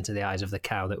to look into the eyes of the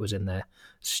cow that was in their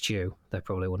stew, they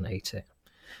probably wouldn't eat it.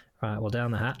 Right, well, down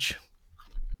the hatch.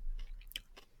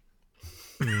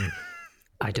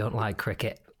 I don't like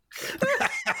cricket.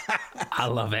 I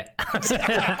love it.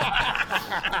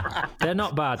 They're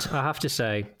not bad, I have to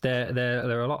say.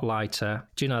 They're a lot lighter.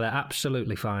 Do you know, they're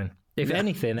absolutely fine. If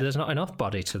anything, there's not enough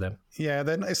body to them. Yeah,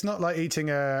 it's not like eating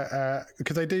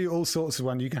because they do all sorts of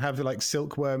ones. You can have like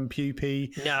silkworm pupae.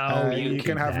 No, you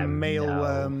can have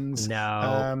mealworms.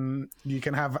 No, you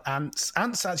can have ants.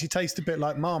 Ants actually taste a bit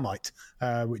like Marmite,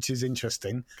 which is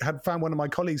interesting. I had found one of my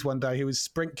colleagues one day who was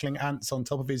sprinkling ants on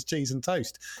top of his cheese and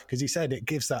toast because he said it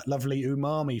gives that lovely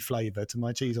umami flavour to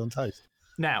my cheese on toast.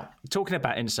 Now, talking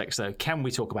about insects, though, can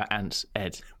we talk about ants,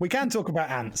 Ed? We can talk about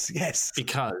ants, yes.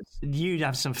 Because you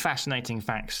have some fascinating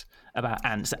facts about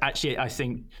ants. Actually, I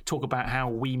think talk about how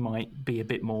we might be a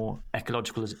bit more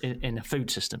ecological in a food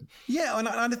system. Yeah, and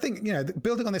I think,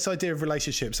 building on this idea of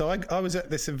relationships. So I was at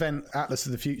this event, Atlas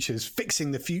of the Futures,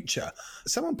 Fixing the Future.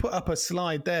 Someone put up a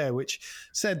slide there which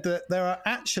said that there are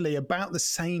actually about the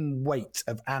same weight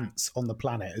of ants on the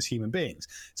planet as human beings.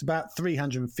 It's about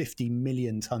 350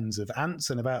 million tons of ants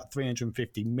and about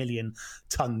 350 million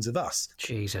tons of us.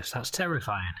 Jesus, that's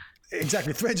terrifying.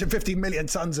 Exactly, 350 million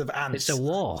tons of ants. It's a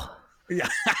war. Yeah,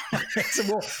 it's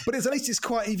a war. But at least it's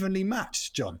quite evenly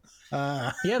matched, John.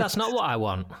 Yeah, that's not what I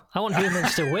want. I want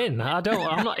humans to win.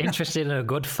 I'm not interested in a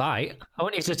good fight. I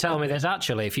want you to tell me there's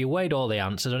actually, if you weighed all the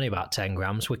ants, there's only about 10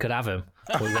 grams. We could have them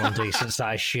with one decent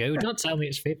sized shoe. Don't tell me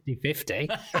it's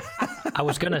 50-50. I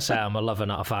was going to say I'm a lover,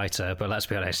 not a fighter, but let's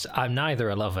be honest, I'm neither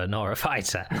a lover nor a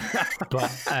fighter.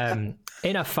 But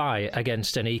in a fight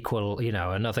against an equal,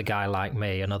 another guy like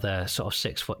me, another sort of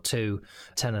 6'2",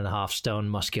 10.5 stone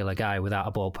muscular guy without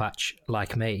a ball patch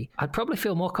like me, I'd probably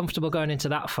feel more comfortable going into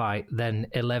that fight than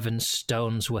 11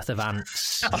 stones worth of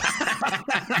ants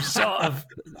sort of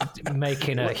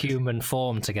making a human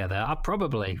form together. I'd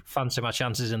probably fancy my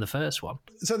chances in the first one.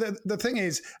 So the thing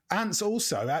is, ants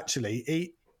also actually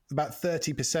eat about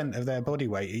 30% of their body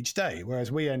weight each day,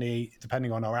 whereas we only eat,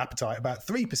 depending on our appetite, about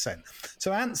 3%.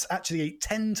 So ants actually eat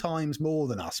 10 times more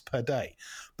than us per day.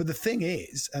 But the thing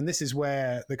is, and this is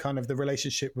where the kind of the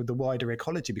relationship with the wider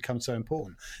ecology becomes so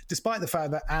important, despite the fact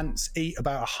that ants eat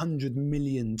about 100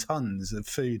 million tons of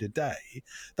food a day,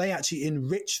 they actually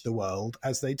enrich the world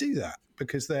as they do that,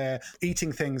 because they're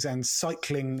eating things and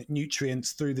cycling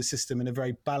nutrients through the system in a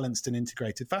very balanced and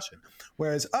integrated fashion.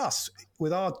 Whereas us,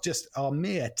 with our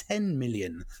mere 10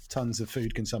 million tons of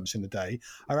food consumption a day,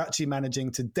 are actually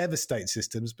managing to devastate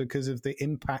systems because of the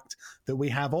impact that we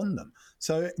have on them.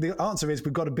 So the answer is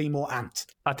we've got to be more ant.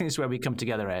 I think it's where we come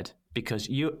together, Ed, because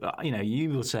you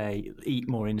will say eat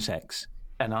more insects.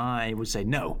 And I would say,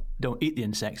 no, don't eat the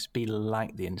insects, be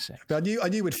like the insects. But I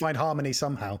knew we'd find harmony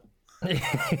somehow.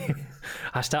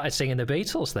 I started singing the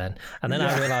Beatles then, and then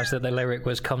I realised that the lyric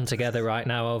was "come together right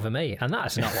now over me," and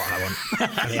that's not what I want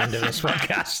at the end of this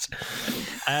podcast.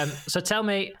 So tell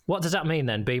me, what does that mean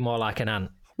then, be more like an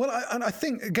ant? Well, I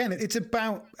think, again, it's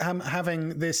about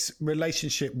having this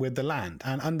relationship with the land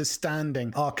and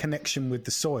understanding our connection with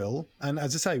the soil. And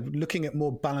as I say, looking at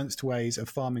more balanced ways of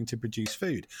farming to produce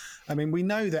food. I mean, we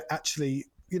know that actually,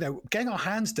 getting our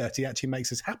hands dirty actually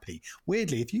makes us happy.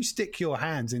 Weirdly, if you stick your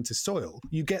hands into soil,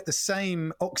 you get the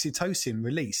same oxytocin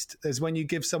released as when you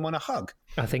give someone a hug.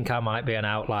 I think I might be an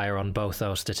outlier on both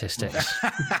those statistics.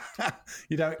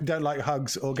 You don't like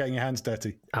hugs or getting your hands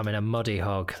dirty? I'm in a muddy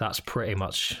hug. That's pretty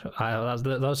much...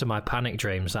 those are my panic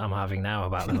dreams that I'm having now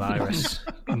about the virus.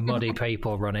 Muddy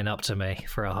people running up to me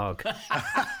for a hug.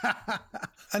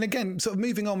 And again, sort of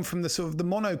moving on from the sort of the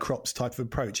monocrops type of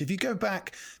approach, if you go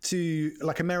back to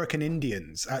like American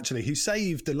Indians, actually, who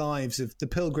saved the lives of the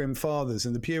Pilgrim Fathers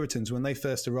and the Puritans when they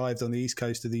first arrived on the east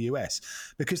coast of the US,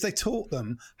 because they taught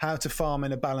them how to farm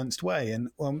in a balanced way. And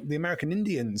the American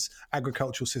Indians'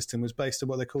 agricultural system was based on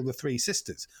what they call the Three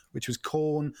Sisters, which was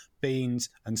corn, beans,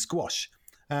 and squash.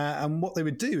 And what they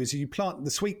would do is you plant the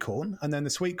sweet corn, and then the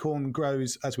sweet corn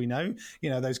grows, as we know,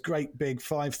 those great big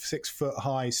 5-6 foot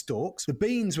high stalks. The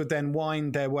beans would then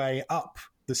wind their way up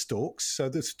the stalks. So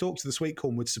the stalks of the sweet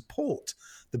corn would support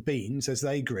the beans as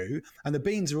they grew. And the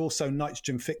beans are also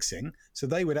nitrogen fixing. So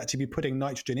they would actually be putting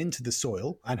nitrogen into the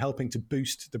soil and helping to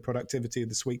boost the productivity of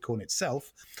the sweet corn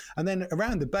itself. And then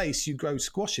around the base, you grow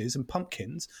squashes and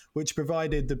pumpkins, which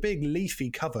provided the big leafy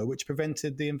cover, which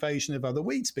prevented the invasion of other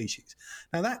weed species.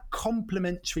 Now, that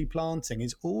complementary planting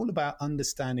is all about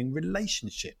understanding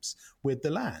relationships with the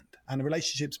land and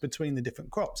relationships between the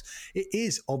different crops. It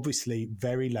is obviously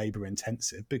very labor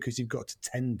intensive because you've got to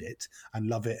tend it and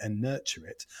love it and nurture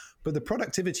it. But the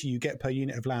productivity you get per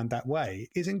unit of land that way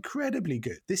is incredibly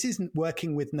good. This isn't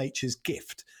working with nature's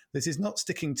gift. This is not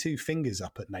sticking two fingers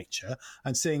up at nature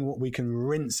and seeing what we can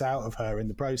rinse out of her in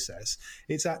the process.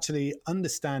 It's actually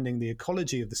understanding the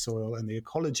ecology of the soil and the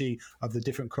ecology of the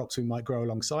different crops we might grow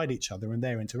alongside each other and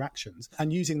their interactions,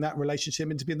 and using that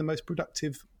relationship to be the most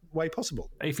productive way possible.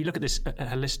 If you look at this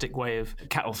holistic way of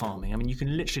cattle farming, I mean, you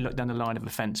can literally look down the line of a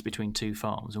fence between two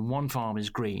farms, and one farm is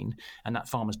green and that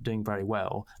farm is doing very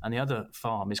well, and the other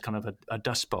farm is kind of a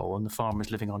dust bowl, and the farmer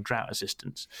is living on drought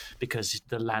assistance because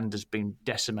the land has been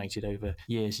decimated over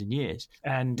years and years.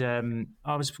 And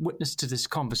I was witness to this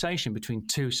conversation between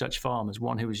two such farmers,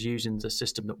 one who was using the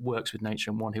system that works with nature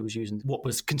and one who was using what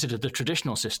was considered the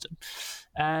traditional system.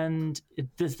 And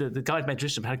the guy who made the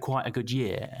system had quite a good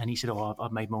year, and he said,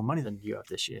 I've made more money than you have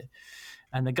this year.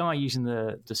 And the guy using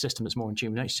the system that's more in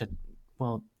tune with nature said,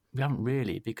 well, we haven't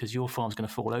really, because your farm's going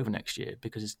to fall over next year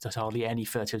because there's hardly any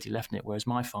fertility left in it, whereas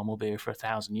my farm will be here for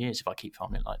 1,000 years if I keep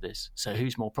farming it like this. So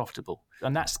who's more profitable?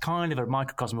 And that's kind of a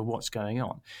microcosm of what's going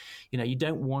on. You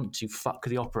don't want to fuck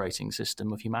the operating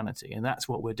system of humanity, and that's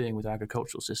what we're doing with the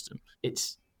agricultural system.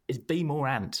 It's be more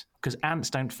ant, because ants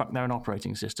don't fuck their own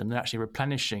operating system. They're actually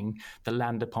replenishing the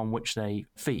land upon which they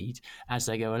feed as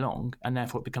they go along, and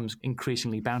therefore it becomes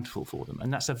increasingly bountiful for them.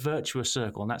 And that's a virtuous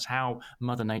circle, and that's how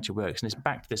Mother Nature works. And it's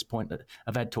back to this point that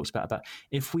Ed talks about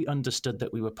if we understood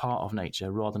that we were part of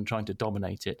nature rather than trying to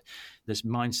dominate it, this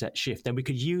mindset shift, then we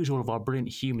could use all of our brilliant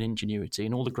human ingenuity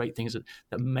and all the great things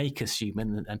that make us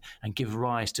human and give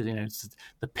rise to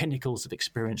the pinnacles of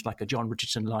experience like a John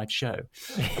Richardson live show.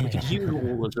 And we could use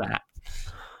all of that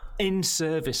in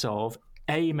service of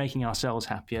A, making ourselves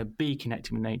happier, B,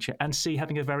 connecting with nature, and C,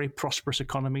 having a very prosperous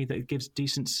economy that gives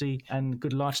decency and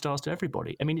good lifestyles to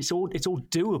everybody. I mean, it's all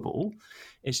doable.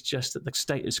 It's just that the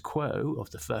status quo of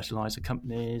the fertilizer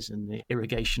companies and the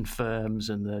irrigation firms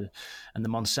and the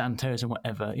Monsantos and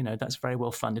whatever, that's very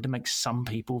well funded and makes some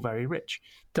people very rich.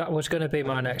 That was going to be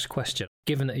my next question.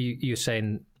 Given that you're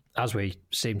saying, as we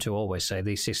seem to always say,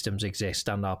 these systems exist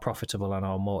and are profitable and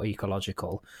are more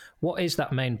ecological, what is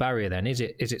that main barrier then? Is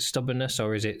it stubbornness,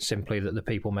 or is it simply that the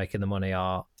people making the money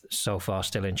are so far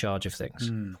still in charge of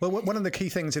things. Well, one of the key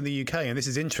things in the UK, and this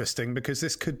is interesting because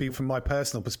this could be, from my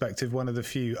personal perspective, one of the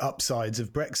few upsides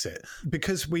of Brexit.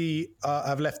 Because we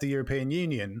have left the European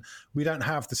Union, we don't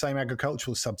have the same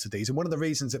agricultural subsidies. And one of the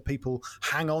reasons that people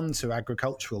hang on to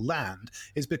agricultural land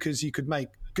is because you could make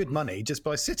good money just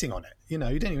by sitting on it. You know,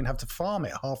 you don't even have to farm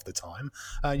it half the time.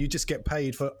 You just get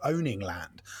paid for owning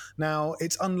land. Now,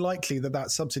 it's unlikely that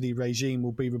that subsidy regime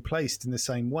will be replaced in the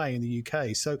same way in the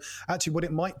UK. So actually what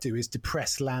it might do is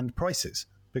depress land prices,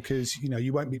 because, you know,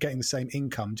 you won't be getting the same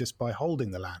income just by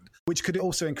holding the land, which could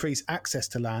also increase access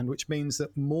to land, which means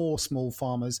that more small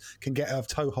farmers can get a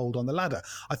toehold on the ladder.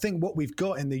 I think what we've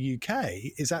got in the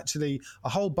UK is actually a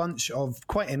whole bunch of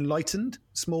quite enlightened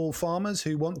small farmers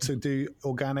who want to do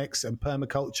organics and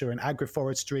permaculture and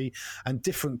agroforestry and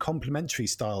different complementary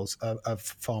styles of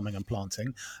farming and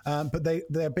planting. But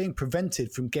they're being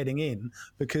prevented from getting in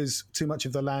because too much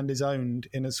of the land is owned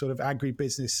in a sort of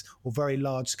agribusiness or very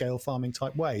large scale farming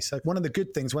type way. So one of the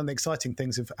good things, one of the exciting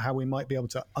things of how we might be able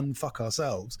to unfuck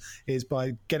ourselves is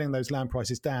by getting those land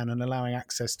prices down and allowing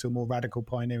access to more radical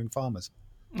pioneering farmers.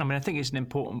 I mean, I think it's an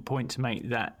important point to make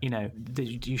that, you know,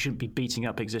 you shouldn't be beating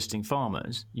up existing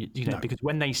farmers, you know, because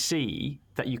when they see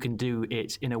that you can do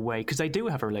it in a way, because they do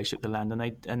have a relationship with the land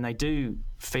and they do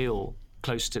feel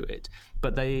close to it.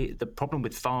 But the problem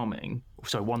with farming,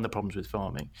 one of the problems with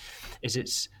farming is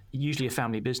it's usually a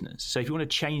family business. So if you want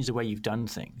to change the way you've done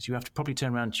things, you have to probably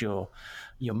turn around to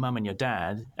your mum and your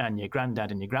dad and your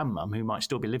granddad and your grandmum, who might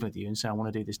still be living with you, and say, I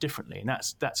want to do this differently. And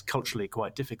that's culturally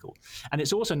quite difficult. And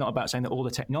it's also not about saying that all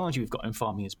the technology we've got in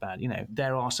farming is bad. You know,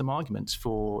 there are some arguments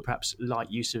for perhaps light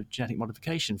use of genetic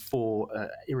modification, for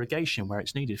irrigation where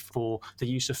it's needed, for the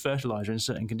use of fertilizer in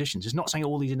certain conditions. It's not saying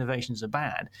all these innovations are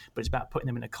bad, but it's about putting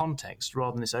them in a context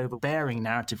rather than this overbearing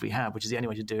narrative we have, which is the only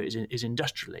way to do it is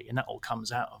industrially. And that all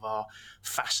comes out of our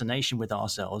fascination with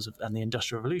ourselves and the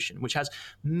Industrial Revolution, which has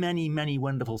many, many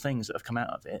wonderful things that have come out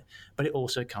of it. But it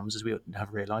also comes, as we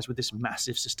have realized, with this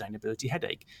massive sustainability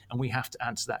headache. And we have to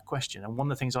answer that question. And one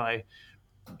of the things I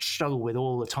struggle with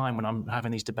all the time when I'm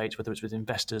having these debates, whether it's with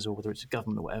investors or whether it's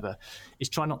government or whatever, is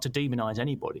try not to demonize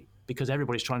anybody, because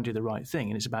everybody's trying to do the right thing,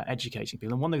 and it's about educating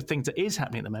people. And one of the things that is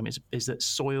happening at the moment is that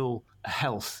soil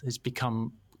health has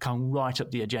come right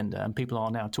up the agenda, and people are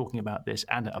now talking about this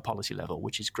and at a policy level,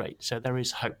 which is great. So there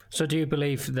is hope. So do you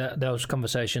believe that those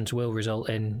conversations will result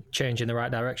in change in the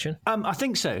right direction? I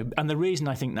think so. And the reason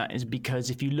I think that is because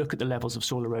if you look at the levels of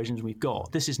soil erosions we've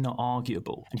got, this is not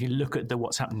arguable. And if you look at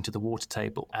what's happening to the water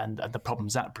table and the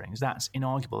problems that brings, that's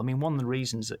inarguable. I mean, one of the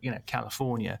reasons that, you know,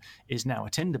 California is now a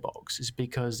tinderbox is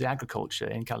because the agriculture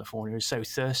in California is so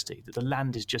thirsty that the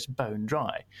land is just bone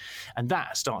dry. And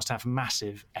that starts to have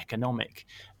massive economic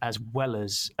as well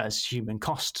as human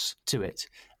costs to it.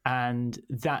 And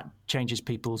that changes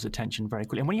people's attention very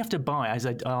quickly. And when you have to buy, as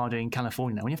they are doing in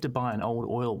California now, when you have to buy an old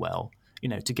oil well, you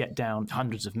know, to get down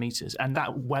hundreds of meters, and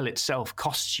that well itself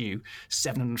costs you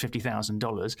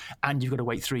 $750,000, and you've got to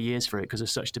wait 3 years for it because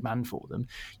there's such demand for them,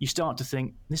 you start to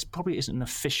think this probably isn't an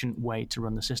efficient way to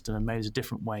run the system, and maybe there's a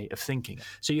different way of thinking.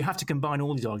 So you have to combine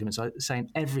all these arguments. I say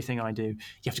in everything I do, you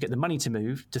have to get the money to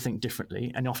move to think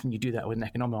differently, and often you do that with an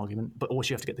economic argument, but also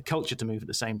you have to get the culture to move at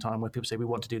the same time, where people say we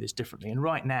want to do this differently. And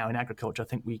right now in agriculture, I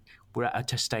think we're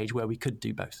at a stage where we could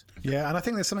do both. Yeah, and I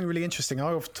think there's something really interesting.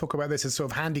 I often talk about this as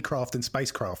sort of handicraft and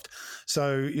spacecraft.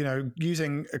 So, you know,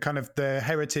 using a kind of the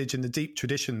heritage and the deep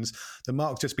traditions that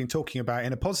Mark's just been talking about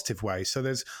in a positive way. So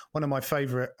there's one of my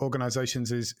favourite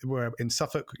organisations where in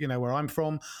Suffolk, you know, where I'm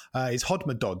from, is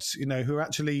Hodmedod's, you know, who are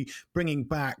actually bringing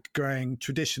back growing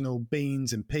traditional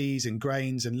beans and peas and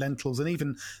grains and lentils, and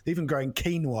even growing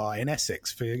quinoa in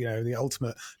Essex for, you know, the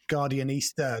ultimate Guardian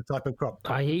Easter type of crop.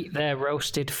 I eat their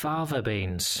roasted fava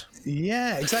beans.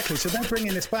 Yeah, exactly. So they're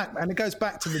bringing this back, and it goes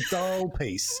back to the dal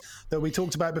piece that we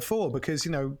talked about before, because,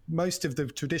 you know, most of the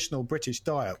traditional British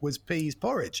diet was peas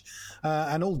porridge,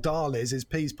 and all dal is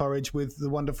peas porridge with the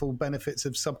wonderful benefits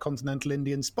of subcontinental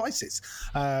Indian spices,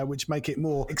 which make it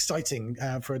more exciting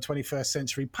for a 21st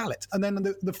century palate. And then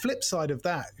the flip side of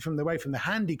that, from the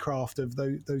handicraft of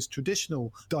those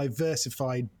traditional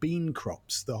diversified bean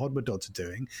crops that Hodmedods are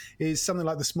doing, is something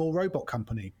like the Small Robot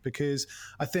Company, because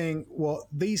I think what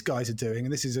these guys are doing,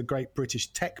 and this is a great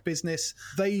British tech business,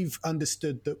 they've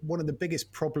understood that one of the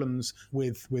biggest problems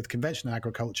with conventional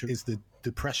agriculture is the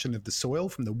depression of the soil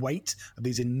from the weight of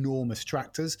these enormous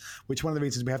tractors, which one of the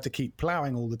reasons we have to keep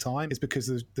ploughing all the time is because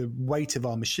the weight of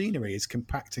our machinery is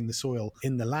compacting the soil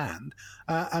in the land,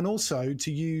 and also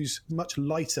to use much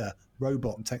lighter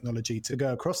robot and technology to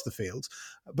go across the fields,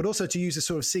 but also to use a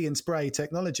sort of see and spray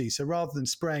technology. So rather than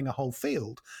spraying a whole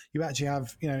field, you actually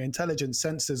have, intelligent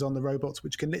sensors on the robots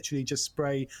which can literally just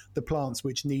spray the plants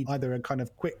which need either a kind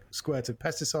of quick squirt of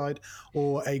pesticide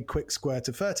or a quick squirt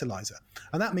of fertilizer.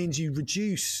 And that means you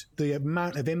reduce the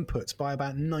amount of inputs by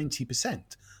about 90%.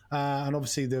 And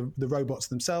obviously the robots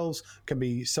themselves can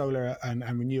be solar and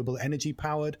renewable energy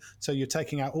powered. So you're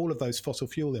taking out all of those fossil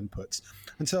fuel inputs.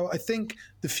 And so I think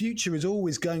the future is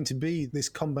always going to be this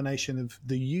combination of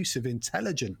the use of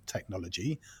intelligent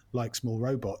technology, like small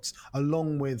robots,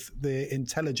 along with the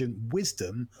intelligent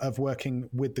wisdom of working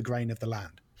with the grain of the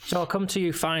land. So I'll come to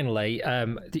you finally.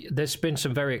 There's been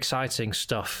some very exciting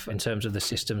stuff in terms of the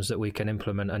systems that we can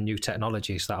implement and new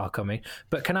technologies that are coming.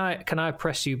 But can I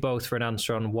press you both for an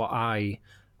answer on what I,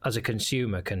 as a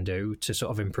consumer, can do to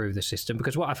sort of improve the system?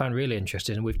 Because what I find really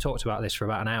interesting, and we've talked about this for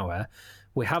about an hour,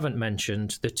 we haven't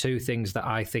mentioned the two things that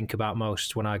I think about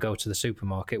most when I go to the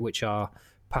supermarket, which are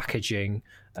packaging,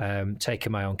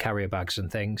 taking my own carrier bags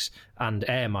and things, and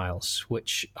air miles,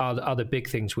 which are the big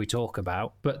things we talk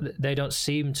about, but they don't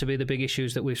seem to be the big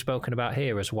issues that we've spoken about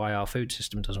here as why our food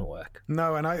system doesn't work.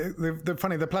 No, and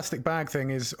the plastic bag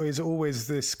thing is always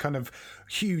this kind of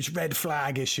huge red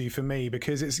flag issue for me,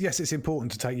 because it's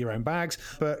important to take your own bags,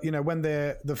 but when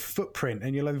the footprint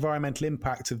and your environmental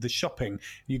impact of the shopping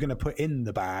you're going to put in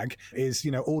the bag is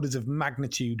orders of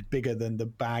magnitude bigger than the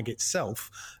bag itself,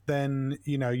 then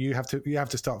you have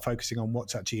to start focusing on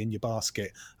what's actually in your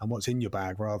basket and what's in your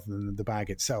bag rather than the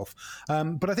bag itself.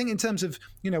 But I think in terms of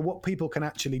what people can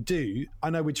actually do,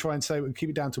 I know we try and say we keep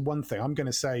it down to one thing. I'm going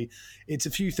to say it's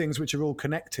a few things which are all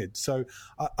connected. So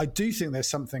I do think there's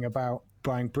something about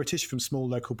buying British from small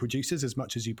local producers as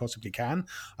much as you possibly can.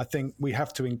 I think we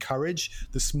have to encourage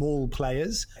the small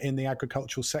players in the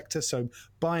agricultural sector. So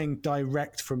buying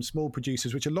direct from small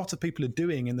producers, which a lot of people are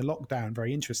doing in the lockdown,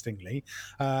 very interestingly,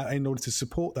 in order to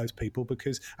support those people,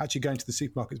 because actually going to the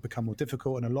supermarket has become more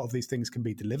difficult and a lot of these things can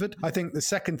be delivered. I think the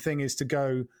second thing is to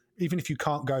go, even if you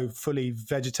can't go fully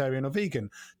vegetarian or vegan,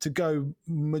 to go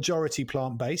majority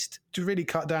plant-based, to really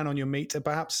cut down on your meat, to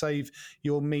perhaps save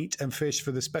your meat and fish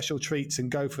for the special treats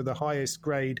and go for the highest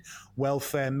grade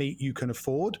welfare meat you can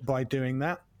afford by doing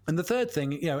that. And the third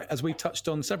thing, as we've touched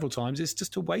on several times, is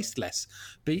just to waste less.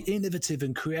 Be innovative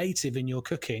and creative in your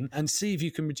cooking and see if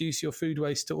you can reduce your food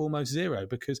waste to almost zero,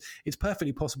 because it's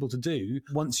perfectly possible to do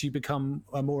once you become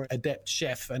a more adept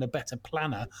chef and a better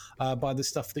planner by the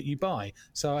stuff that you buy.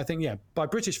 So I think, buy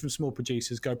British from small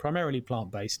producers, go primarily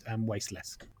plant-based and waste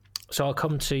less. So I'll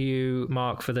come to you,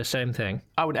 Mark, for the same thing.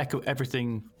 I would echo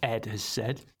everything Ed has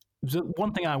said. The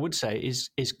one thing I would say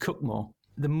is cook more.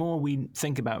 The more we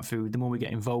think about food, the more we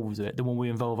get involved with it, the more we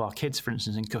involve our kids, for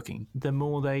instance, in cooking, the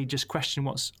more they just question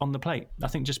what's on the plate. I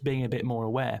think just being a bit more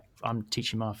aware. I'm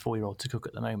teaching my 4-year-old to cook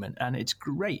at the moment, and it's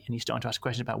great. And he's starting to ask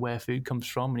questions about where food comes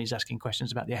from, and he's asking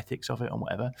questions about the ethics of it and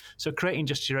whatever. So creating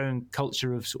just your own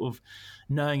culture of sort of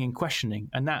knowing and questioning,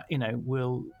 and that,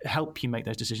 will help you make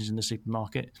those decisions in the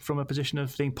supermarket from a position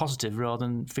of being positive rather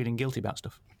than feeling guilty about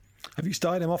stuff. Have you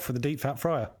started him off with a deep fat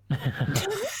fryer?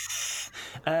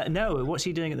 No, what's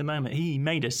he doing at the moment? He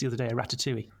made us the other day a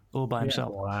ratatouille all by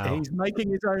himself. Wow. He's making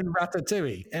his own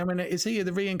ratatouille. I mean, is he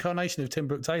the reincarnation of Tim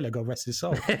Brooke Taylor, God rest his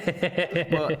soul?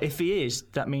 Well, if he is,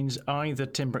 that means either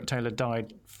Tim Brooke Taylor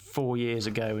died 4 years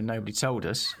ago and nobody told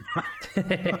us,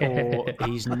 or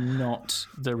he's not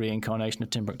the reincarnation of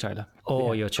Tim Brooke Taylor.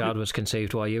 Or your child was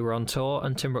conceived while you were on tour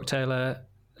and Tim Brooke Taylor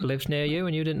lives near you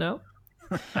and you didn't know?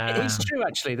 It's true,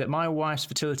 actually, that my wife's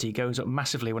fertility goes up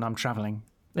massively when I'm travelling.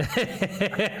 I've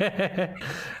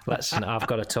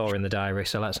got a tour in the diary,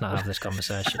 so let's not have this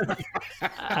conversation.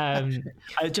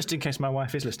 Just in case my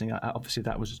wife is listening, obviously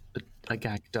that was a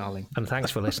gag, darling. And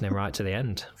thanks for listening right to the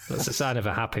end. That's a sign of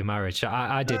a happy marriage.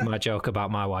 I did my joke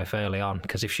about my wife early on,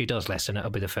 because if she does listen, it'll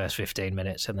be the first 15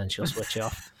 minutes and then she'll switch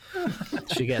off.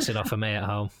 She gets enough of me at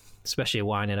home, especially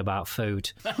whining about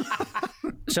food.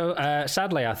 So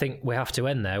sadly, I think we have to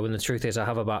end there, when the truth is I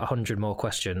have about 100 more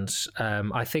questions.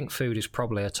 I think food is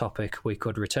probably a topic we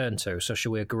could return to. So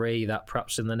should we agree that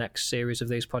perhaps in the next series of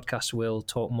these podcasts we'll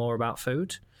talk more about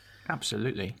food?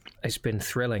 Absolutely. It's been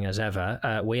thrilling as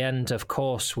ever. We end, of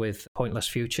course, with Pointless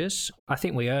Futures. I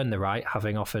think we earn the right,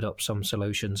 having offered up some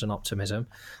solutions and optimism,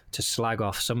 to slag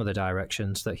off some of the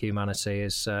directions that humanity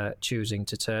is choosing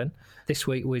to turn. This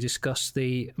week we discussed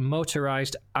the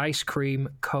motorised ice cream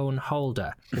cone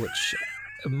holder, which...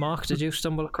 Mark, did you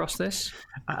stumble across this?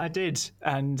 I did.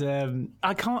 And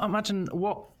I can't imagine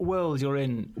what world you're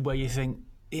in where you think,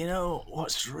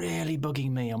 what's really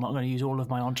bugging me, I'm not going to use all of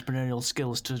my entrepreneurial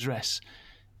skills to address,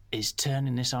 is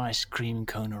turning this ice cream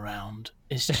cone around.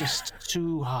 It's just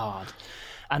too hard.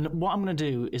 And what I'm going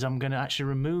to do is I'm going to actually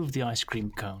remove the ice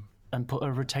cream cone and put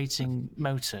a rotating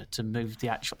motor to move the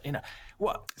actual,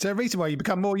 what? Is there a reason why you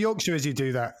become more Yorkshire as you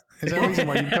do that? Is there a reason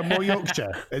why you become more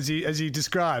Yorkshire as you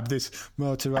describe this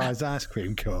motorised ice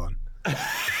cream cone?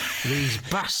 These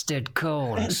bastard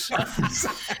cones.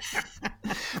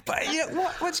 But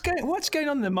what's going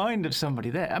on in the mind of somebody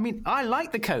there? I mean, I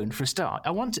like the cone for a start. I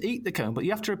want to eat the cone, but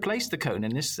you have to replace the cone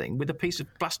in this thing with a piece of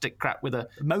plastic crap with a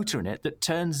motor in it that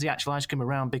turns the actual ice cream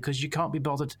around because you can't be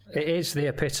bothered. It is the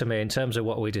epitome in terms of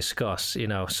what we discuss.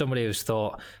 Somebody who's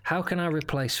thought, how can I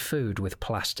replace food with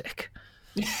plastic?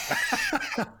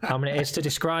 I mean, it's to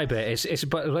describe it. It's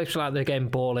like the game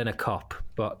ball in a cup,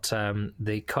 but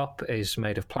the cup is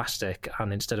made of plastic,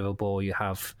 and instead of a ball, you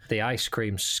have the ice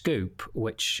cream scoop,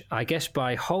 which I guess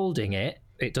by holding it,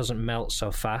 it doesn't melt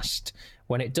so fast.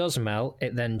 When it does melt,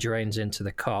 it then drains into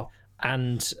the cup,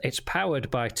 and it's powered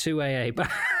by 2 AA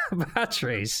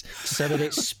batteries, so that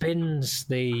it spins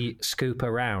the scoop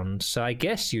around. So I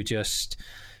guess you just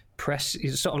press,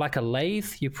 it's sort of like a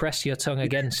lathe. You press your tongue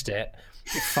against it,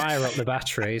 fire up the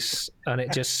batteries, and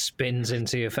it just spins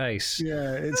into your face.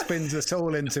 Yeah, it spins us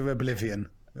all into oblivion.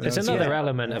 There's another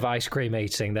element of ice cream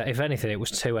eating that, if anything, it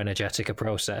was too energetic a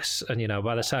process. And,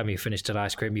 by the time you finished an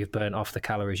ice cream, you've burnt off the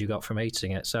calories you got from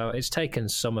eating it. So it's taken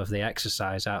some of the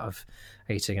exercise out of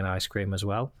eating an ice cream as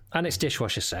well. And it's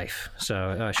dishwasher safe.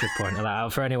 So I should point that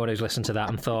out for anyone who's listened to that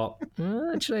and thought,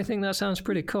 actually, I think that sounds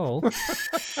pretty cool.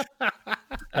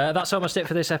 That's almost it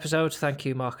for this episode. Thank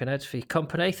you, Mark and Ed, for your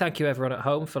company. Thank you, everyone at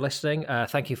home, for listening.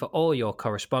 Thank you for all your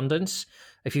correspondence.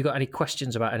 If you've got any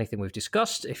questions about anything we've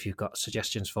discussed, if you've got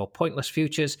suggestions for pointless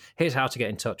futures, here's how to get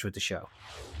in touch with the show.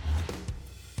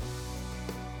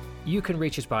 You can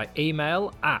reach us by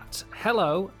email at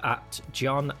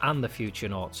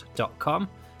hello@johnandthefuturenauts.com.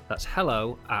 That's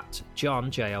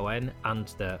hello@John, Jon, and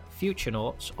the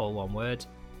futurenauts, all one word,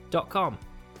 .com.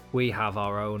 We have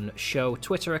our own show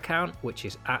Twitter account, which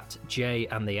is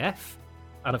 @JandtheF.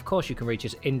 And of course, you can reach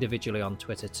us individually on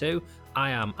Twitter too.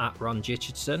 I am @Ron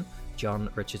Richardson, John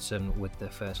Richardson with the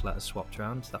first letter swapped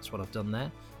around. That's what I've done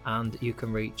there. And you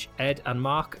can reach Ed and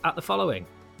Mark at the following.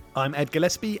 I'm Ed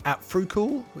Gillespie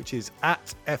 @Frucool, which is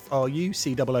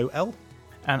 @FRUCOOL.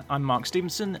 And I'm Mark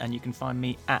Stevenson, and you can find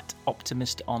me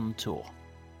 @OptimistOnTour.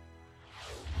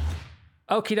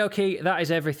 Okie dokie, that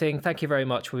is everything. Thank you very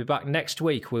much. We'll be back next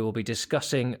week. We will be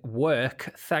discussing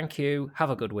work. Thank you. Have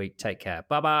a good week. Take care.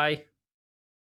 Bye-bye.